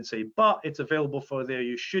dependency. But it's available for there.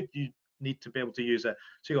 You need to be able to use it.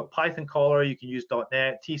 So you've got Python caller, you can use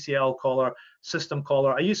 .NET, TCL caller, system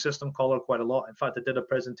caller. I use system caller quite a lot. In fact, I did a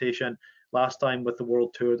presentation last time with the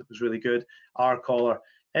world tour that was really good, R caller.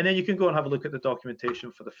 And then you can go and have a look at the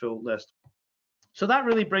documentation for the full list. So that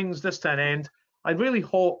really brings this to an end. I really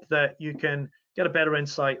hope that you can get a better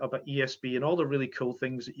insight about ESB and all the really cool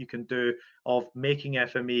things that you can do of making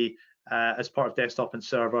FME as part of desktop and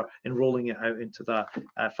server and rolling it out into that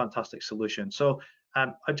fantastic solution. So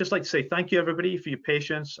I'd just like to say thank you, everybody, for your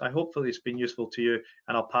patience. Hopefully it's been useful to you,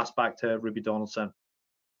 and I'll pass back to Ruby Donaldson.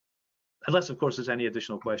 Unless, of course, there's any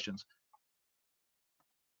additional questions.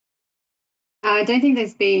 I don't think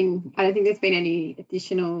there's been any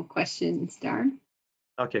additional questions, Darren.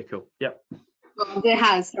 Okay, cool. Yep. Well, there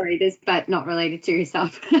has, sorry, but not related to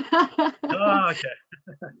yourself. Oh, okay.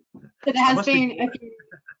 So there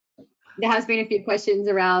has been a few questions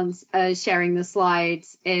around sharing the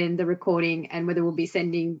slides and the recording and whether we'll be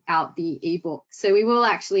sending out the ebook. So we will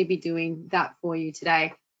actually be doing that for you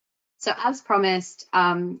today. So as promised,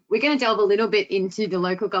 we're going to delve a little bit into the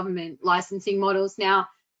local government licensing models now.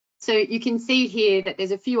 So you can see here that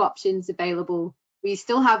there's a few options available. We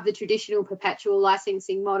still have the traditional perpetual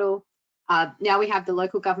licensing model. Now we have the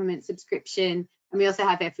local government subscription, and we also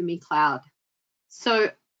have FME Cloud. So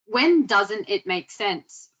when doesn't it make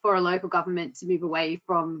sense for a local government to move away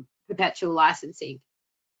from perpetual licensing?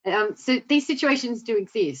 So these situations do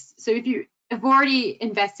exist. So if you have already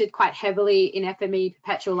invested quite heavily in FME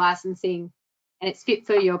perpetual licensing and it's fit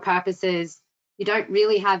for your purposes, you don't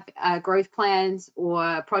really have growth plans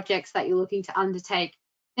or projects that you're looking to undertake,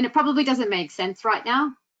 then it probably doesn't make sense right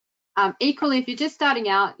now. Equally, if you're just starting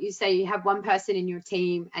out, you say you have one person in your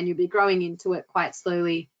team and you'll be growing into it quite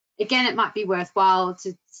slowly, again, it might be worthwhile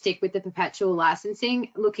to stick with the perpetual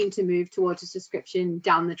licensing, looking to move towards a subscription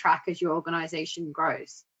down the track as your organization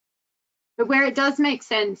grows. But where it does make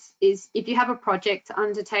sense is if you have a project to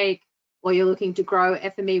undertake, or you're looking to grow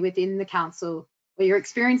FME within the council, or you're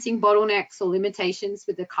experiencing bottlenecks or limitations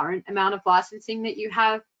with the current amount of licensing that you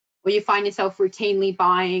have, or you find yourself routinely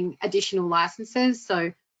buying additional licenses,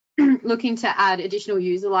 so looking to add additional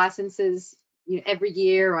user licenses, you know, every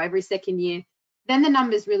year or every second year, then the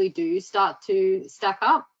numbers really do start to stack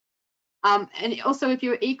up. And also, if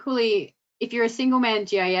you're a single-man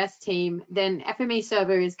GIS team, then FME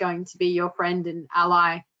Server is going to be your friend and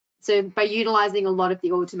ally. So by utilizing a lot of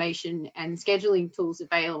the automation and scheduling tools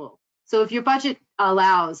available. So if your budget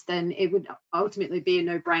allows, then it would ultimately be a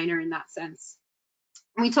no-brainer in that sense.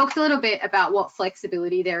 We talked a little bit about what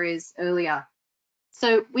flexibility there is earlier.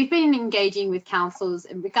 So we've been engaging with councils,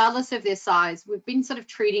 and regardless of their size, we've been sort of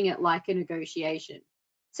treating it like a negotiation.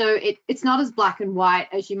 So it's not as black and white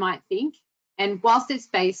as you might think. And whilst it's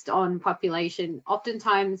based on population,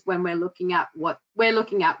 oftentimes when we're looking at what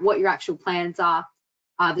your actual plans are,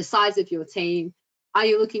 the size of your team, are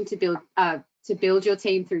you looking to build your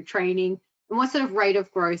team through training, and what sort of rate of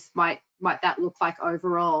growth might that look like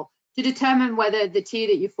overall, to determine whether the tier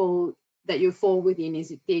that you fall within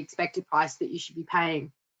is the expected price that you should be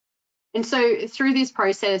paying. And so through this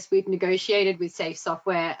process, we've negotiated with Safe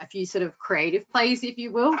Software a few sort of creative plays, if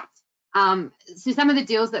you will. So some of the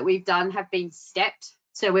deals that we've done have been stepped.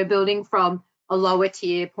 So we're building from a lower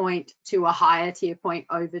tier point to a higher tier point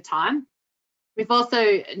over time. We've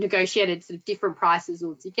also negotiated sort of different prices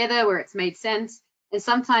altogether where it's made sense. And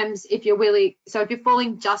sometimes if you're if you're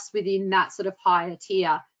falling just within that sort of higher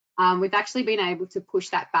tier, we've actually been able to push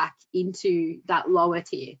that back into that lower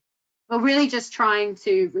tier. We're really just trying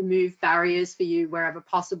to remove barriers for you wherever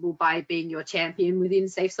possible by being your champion within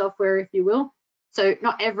safe software, if you will. So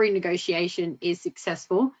not every negotiation is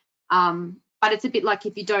successful, but it's a bit like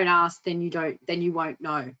if you don't ask, then you won't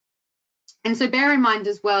know. And so bear in mind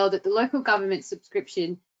as well that the local government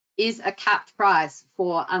subscription is a capped price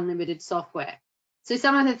for unlimited software. So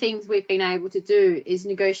some of the things we've been able to do is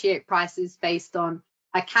negotiate prices based on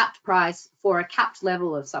a capped price for a capped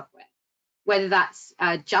level of software, whether that's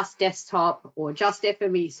just desktop or just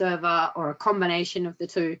FME server or a combination of the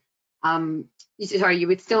two. You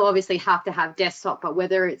would still obviously have to have desktop, but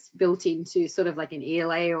whether it's built into sort of like an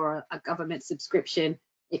ELA or a government subscription,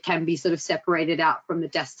 it can be sort of separated out from the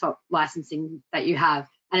desktop licensing that you have,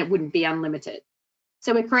 and it wouldn't be unlimited.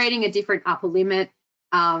 So we're creating a different upper limit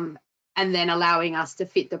and then allowing us to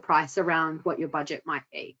fit the price around what your budget might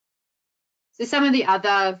be. So some of the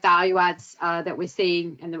other value adds that we're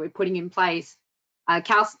seeing and that we're putting in place,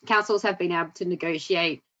 councils have been able to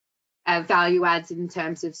negotiate value adds in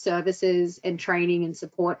terms of services and training and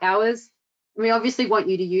support hours. And we obviously want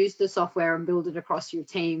you to use the software and build it across your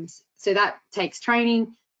teams. So that takes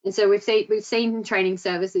training. And so we've seen training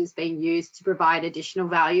services being used to provide additional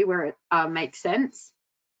value where it makes sense.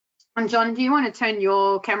 And John, do you want to turn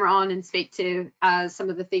your camera on and speak to some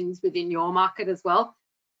of the things within your market as well?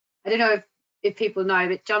 I don't know if people know,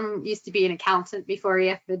 but John used to be an accountant before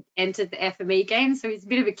he entered the FME game. So he's a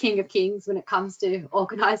bit of a king of kings when it comes to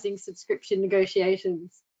organising subscription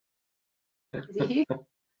negotiations. Is he here?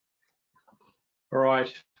 All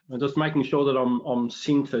right, I'm just making sure that I'm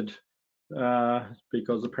centered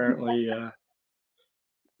because apparently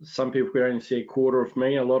some people could only see a quarter of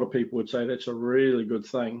me. A lot of people would say that's a really good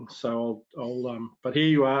thing. So but here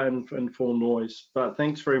you are in full noise. But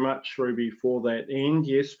thanks very much, Ruby, for that. And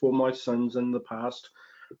yes, for my sins in the past,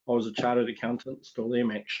 I was a chartered accountant, still am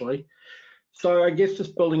actually. So I guess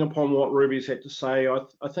just building upon what Ruby's had to say,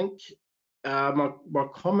 I think my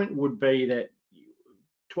comment would be that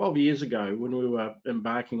 12 years ago, when we were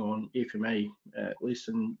embarking on FME, at least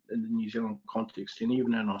in the New Zealand context, and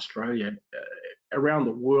even in Australia, around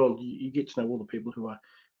the world, you get to know all the people who are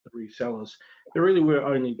the resellers. There really were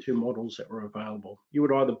only two models that were available. You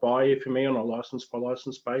would either buy FME on a license by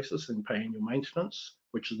license basis and pay annual maintenance,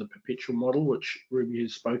 which is the perpetual model, which Ruby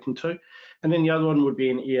has spoken to. And then the other one would be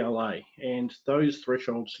an ELA. And those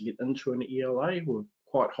thresholds to get into an ELA were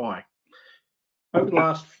quite high. Over the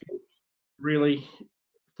last few, really,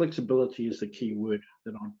 flexibility is the key word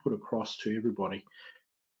that I put across to everybody.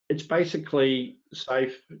 It's basically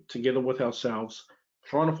safe together with ourselves,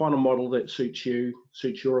 trying to find a model that suits you,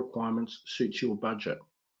 suits your requirements, suits your budget.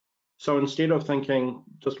 So instead of thinking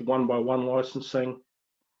just one by one licensing,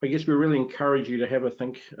 I guess we really encourage you to have a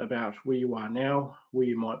think about where you are now, where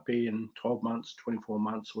you might be in 12 months, 24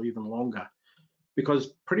 months, or even longer. Because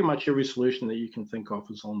pretty much every solution that you can think of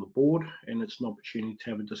is on the board, and it's an opportunity to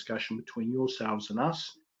have a discussion between yourselves and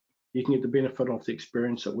us. You can get the benefit of the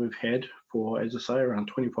experience that we've had for, as I say, around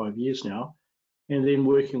 25 years now. And then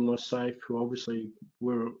working with SAFE, who obviously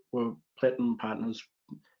we're platinum partners,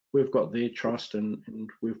 we've got their trust and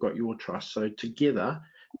we've got your trust. So together,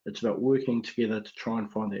 it's about working together to try and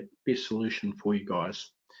find that best solution for you guys.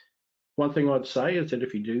 One thing I'd say is that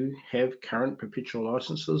if you do have current perpetual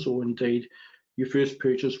licenses, or indeed your first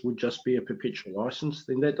purchase would just be a perpetual license,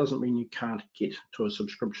 then that doesn't mean you can't get to a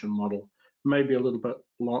subscription model, maybe a little bit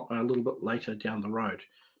later down the road.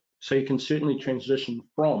 So you can certainly transition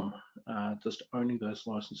from just owning those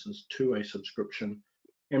licenses to a subscription,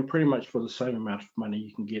 and pretty much for the same amount of money,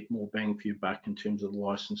 you can get more bang for your buck in terms of the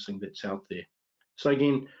licensing that's out there. So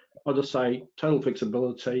again, I'll just say total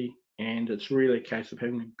flexibility, and it's really a case of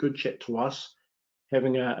having a good chat to us,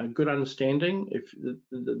 having a good understanding. If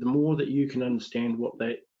the more that you can understand what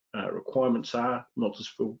that requirements are, not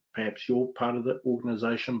just for perhaps your part of the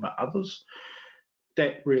organization, but others,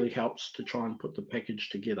 that really helps to try and put the package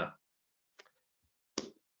together.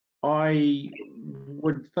 I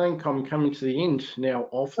would think I'm coming to the end now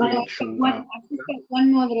of the actual... I've just got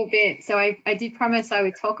one more little bit. So I did promise I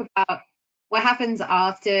would talk about what happens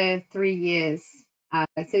after 3 years.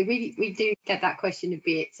 So we do get that question a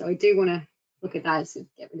bit. So I do want to look at that, so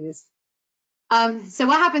get rid of this. So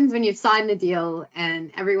what happens when you've signed the deal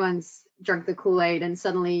and everyone's drunk the Kool-Aid and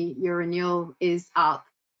suddenly your renewal is up?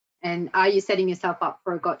 And are you setting yourself up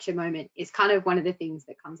for a gotcha moment? It's kind of one of the things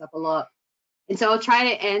that comes up a lot. And so I'll try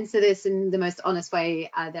to answer this in the most honest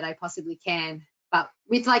way that I possibly can. But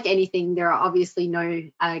with like anything, there are obviously no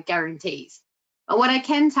guarantees. But what I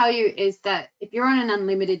can tell you is that if you're on an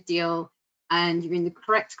unlimited deal, and you're in the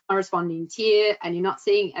correct corresponding tier and you're not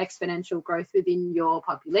seeing exponential growth within your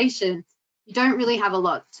population, you don't really have a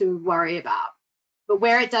lot to worry about. But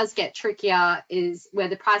where it does get trickier is where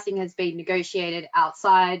the pricing has been negotiated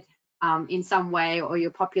outside in some way, or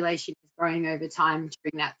your population is growing over time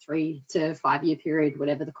during that 3 to 5 year period,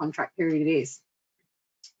 whatever the contract period is.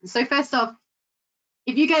 So first off,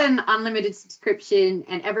 if you get an unlimited subscription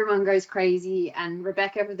and everyone goes crazy, and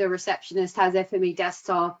Rebecca, the receptionist, has FME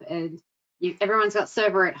desktop, and everyone's got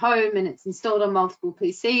server at home and it's installed on multiple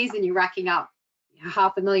PCs, and you're racking up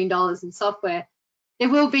 $500,000 in software, there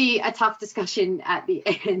will be a tough discussion at the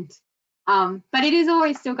end. But it is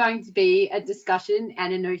always still going to be a discussion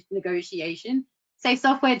and a negotiation. Safe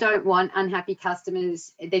Software don't want unhappy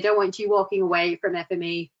customers. They don't want you walking away from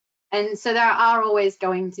FME. And so there are always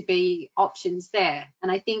going to be options there. And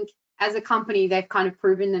I think as a company, they've kind of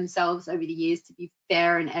proven themselves over the years to be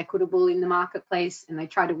fair and equitable in the marketplace. And they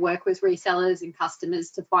try to work with resellers and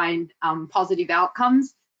customers to find positive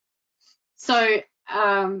outcomes. So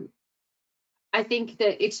I think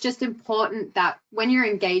that it's just important that when you're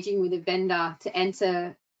engaging with a vendor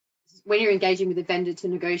to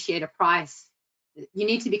negotiate a price, you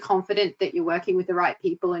need to be confident that you're working with the right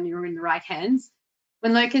people and you're in the right hands.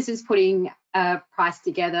 When Locus is putting a price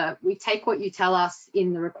together, we take what you tell us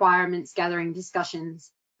in the requirements gathering discussions,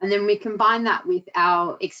 and then we combine that with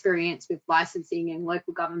our experience with licensing and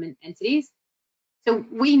local government entities. So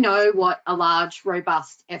we know what a large,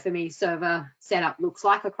 robust FME server setup looks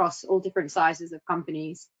like across all different sizes of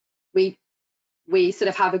companies. We sort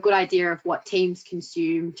of have a good idea of what teams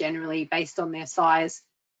consume generally based on their size,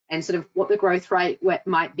 and sort of what the growth rate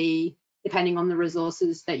might be depending on the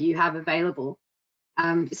resources that you have available.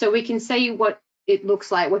 So we can see what it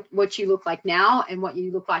looks like, what you look like now and what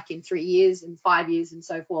you look like in 3 years and 5 years and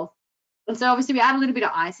so forth. And so obviously we add a little bit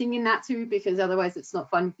of icing in that too, because otherwise it's not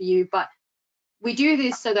fun for you. But we do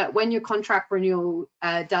this so that when your contract renewal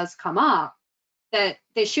does come up, that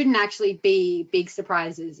there shouldn't actually be big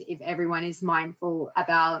surprises if everyone is mindful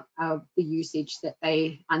about the usage that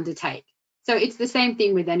they undertake. So it's the same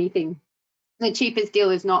thing with anything. The cheapest deal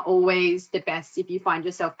is not always the best if you find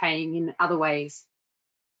yourself paying in other ways.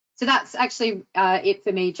 So that's actually it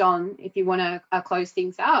for me, John, if you want to close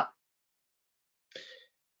things out.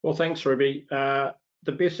 Well, thanks, Ruby.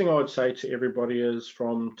 The best thing I would say to everybody is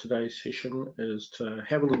from today's session is to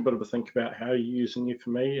have a little bit of a think about how you're using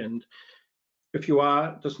FME, and if you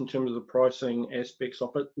are, just in terms of the pricing aspects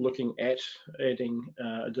of it, looking at adding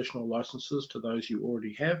additional licenses to those you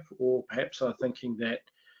already have, or perhaps are thinking that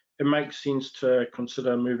it makes sense to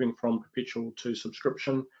consider moving from perpetual to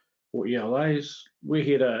subscription or ELAs. We're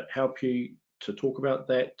here to help you to talk about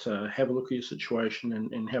that, to have a look at your situation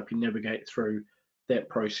and help you navigate through that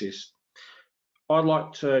process. I'd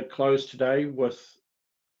like to close today with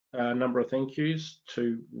a number of thank yous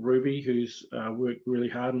to Ruby, who's worked really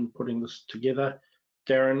hard in putting this together.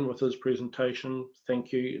 Darren with his presentation,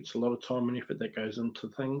 thank you. It's a lot of time and effort that goes into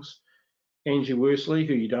things. Angie Worsley,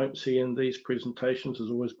 who you don't see in these presentations, is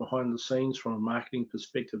always behind the scenes from a marketing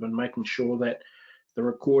perspective and making sure that the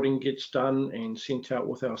recording gets done and sent out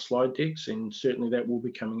with our slide decks, and certainly that will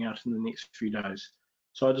be coming out in the next few days.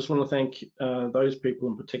 So I just want to thank those people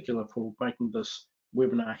in particular for making this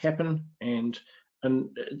webinar happen, and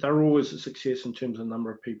they're always a success in terms of the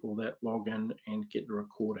number of people that log in and get the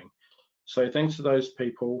recording. So thanks to those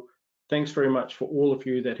people. Thanks very much for all of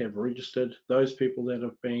you that have registered, those people that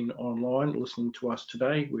have been online listening to us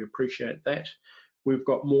today. We appreciate that. We've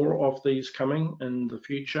got more of these coming in the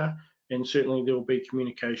future, and certainly there will be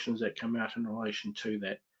communications that come out in relation to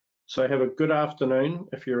that. So have a good afternoon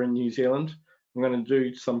if you're in New Zealand. I'm going to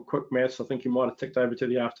do some quick maths. I think you might have ticked over to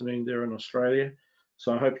the afternoon there in Australia.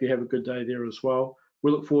 So I hope you have a good day there as well.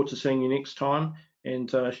 We look forward to seeing you next time and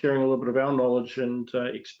sharing a little bit of our knowledge and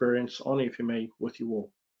experience on FME with you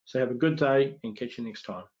all. So have a good day and catch you next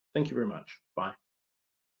time. Thank you very much. Bye.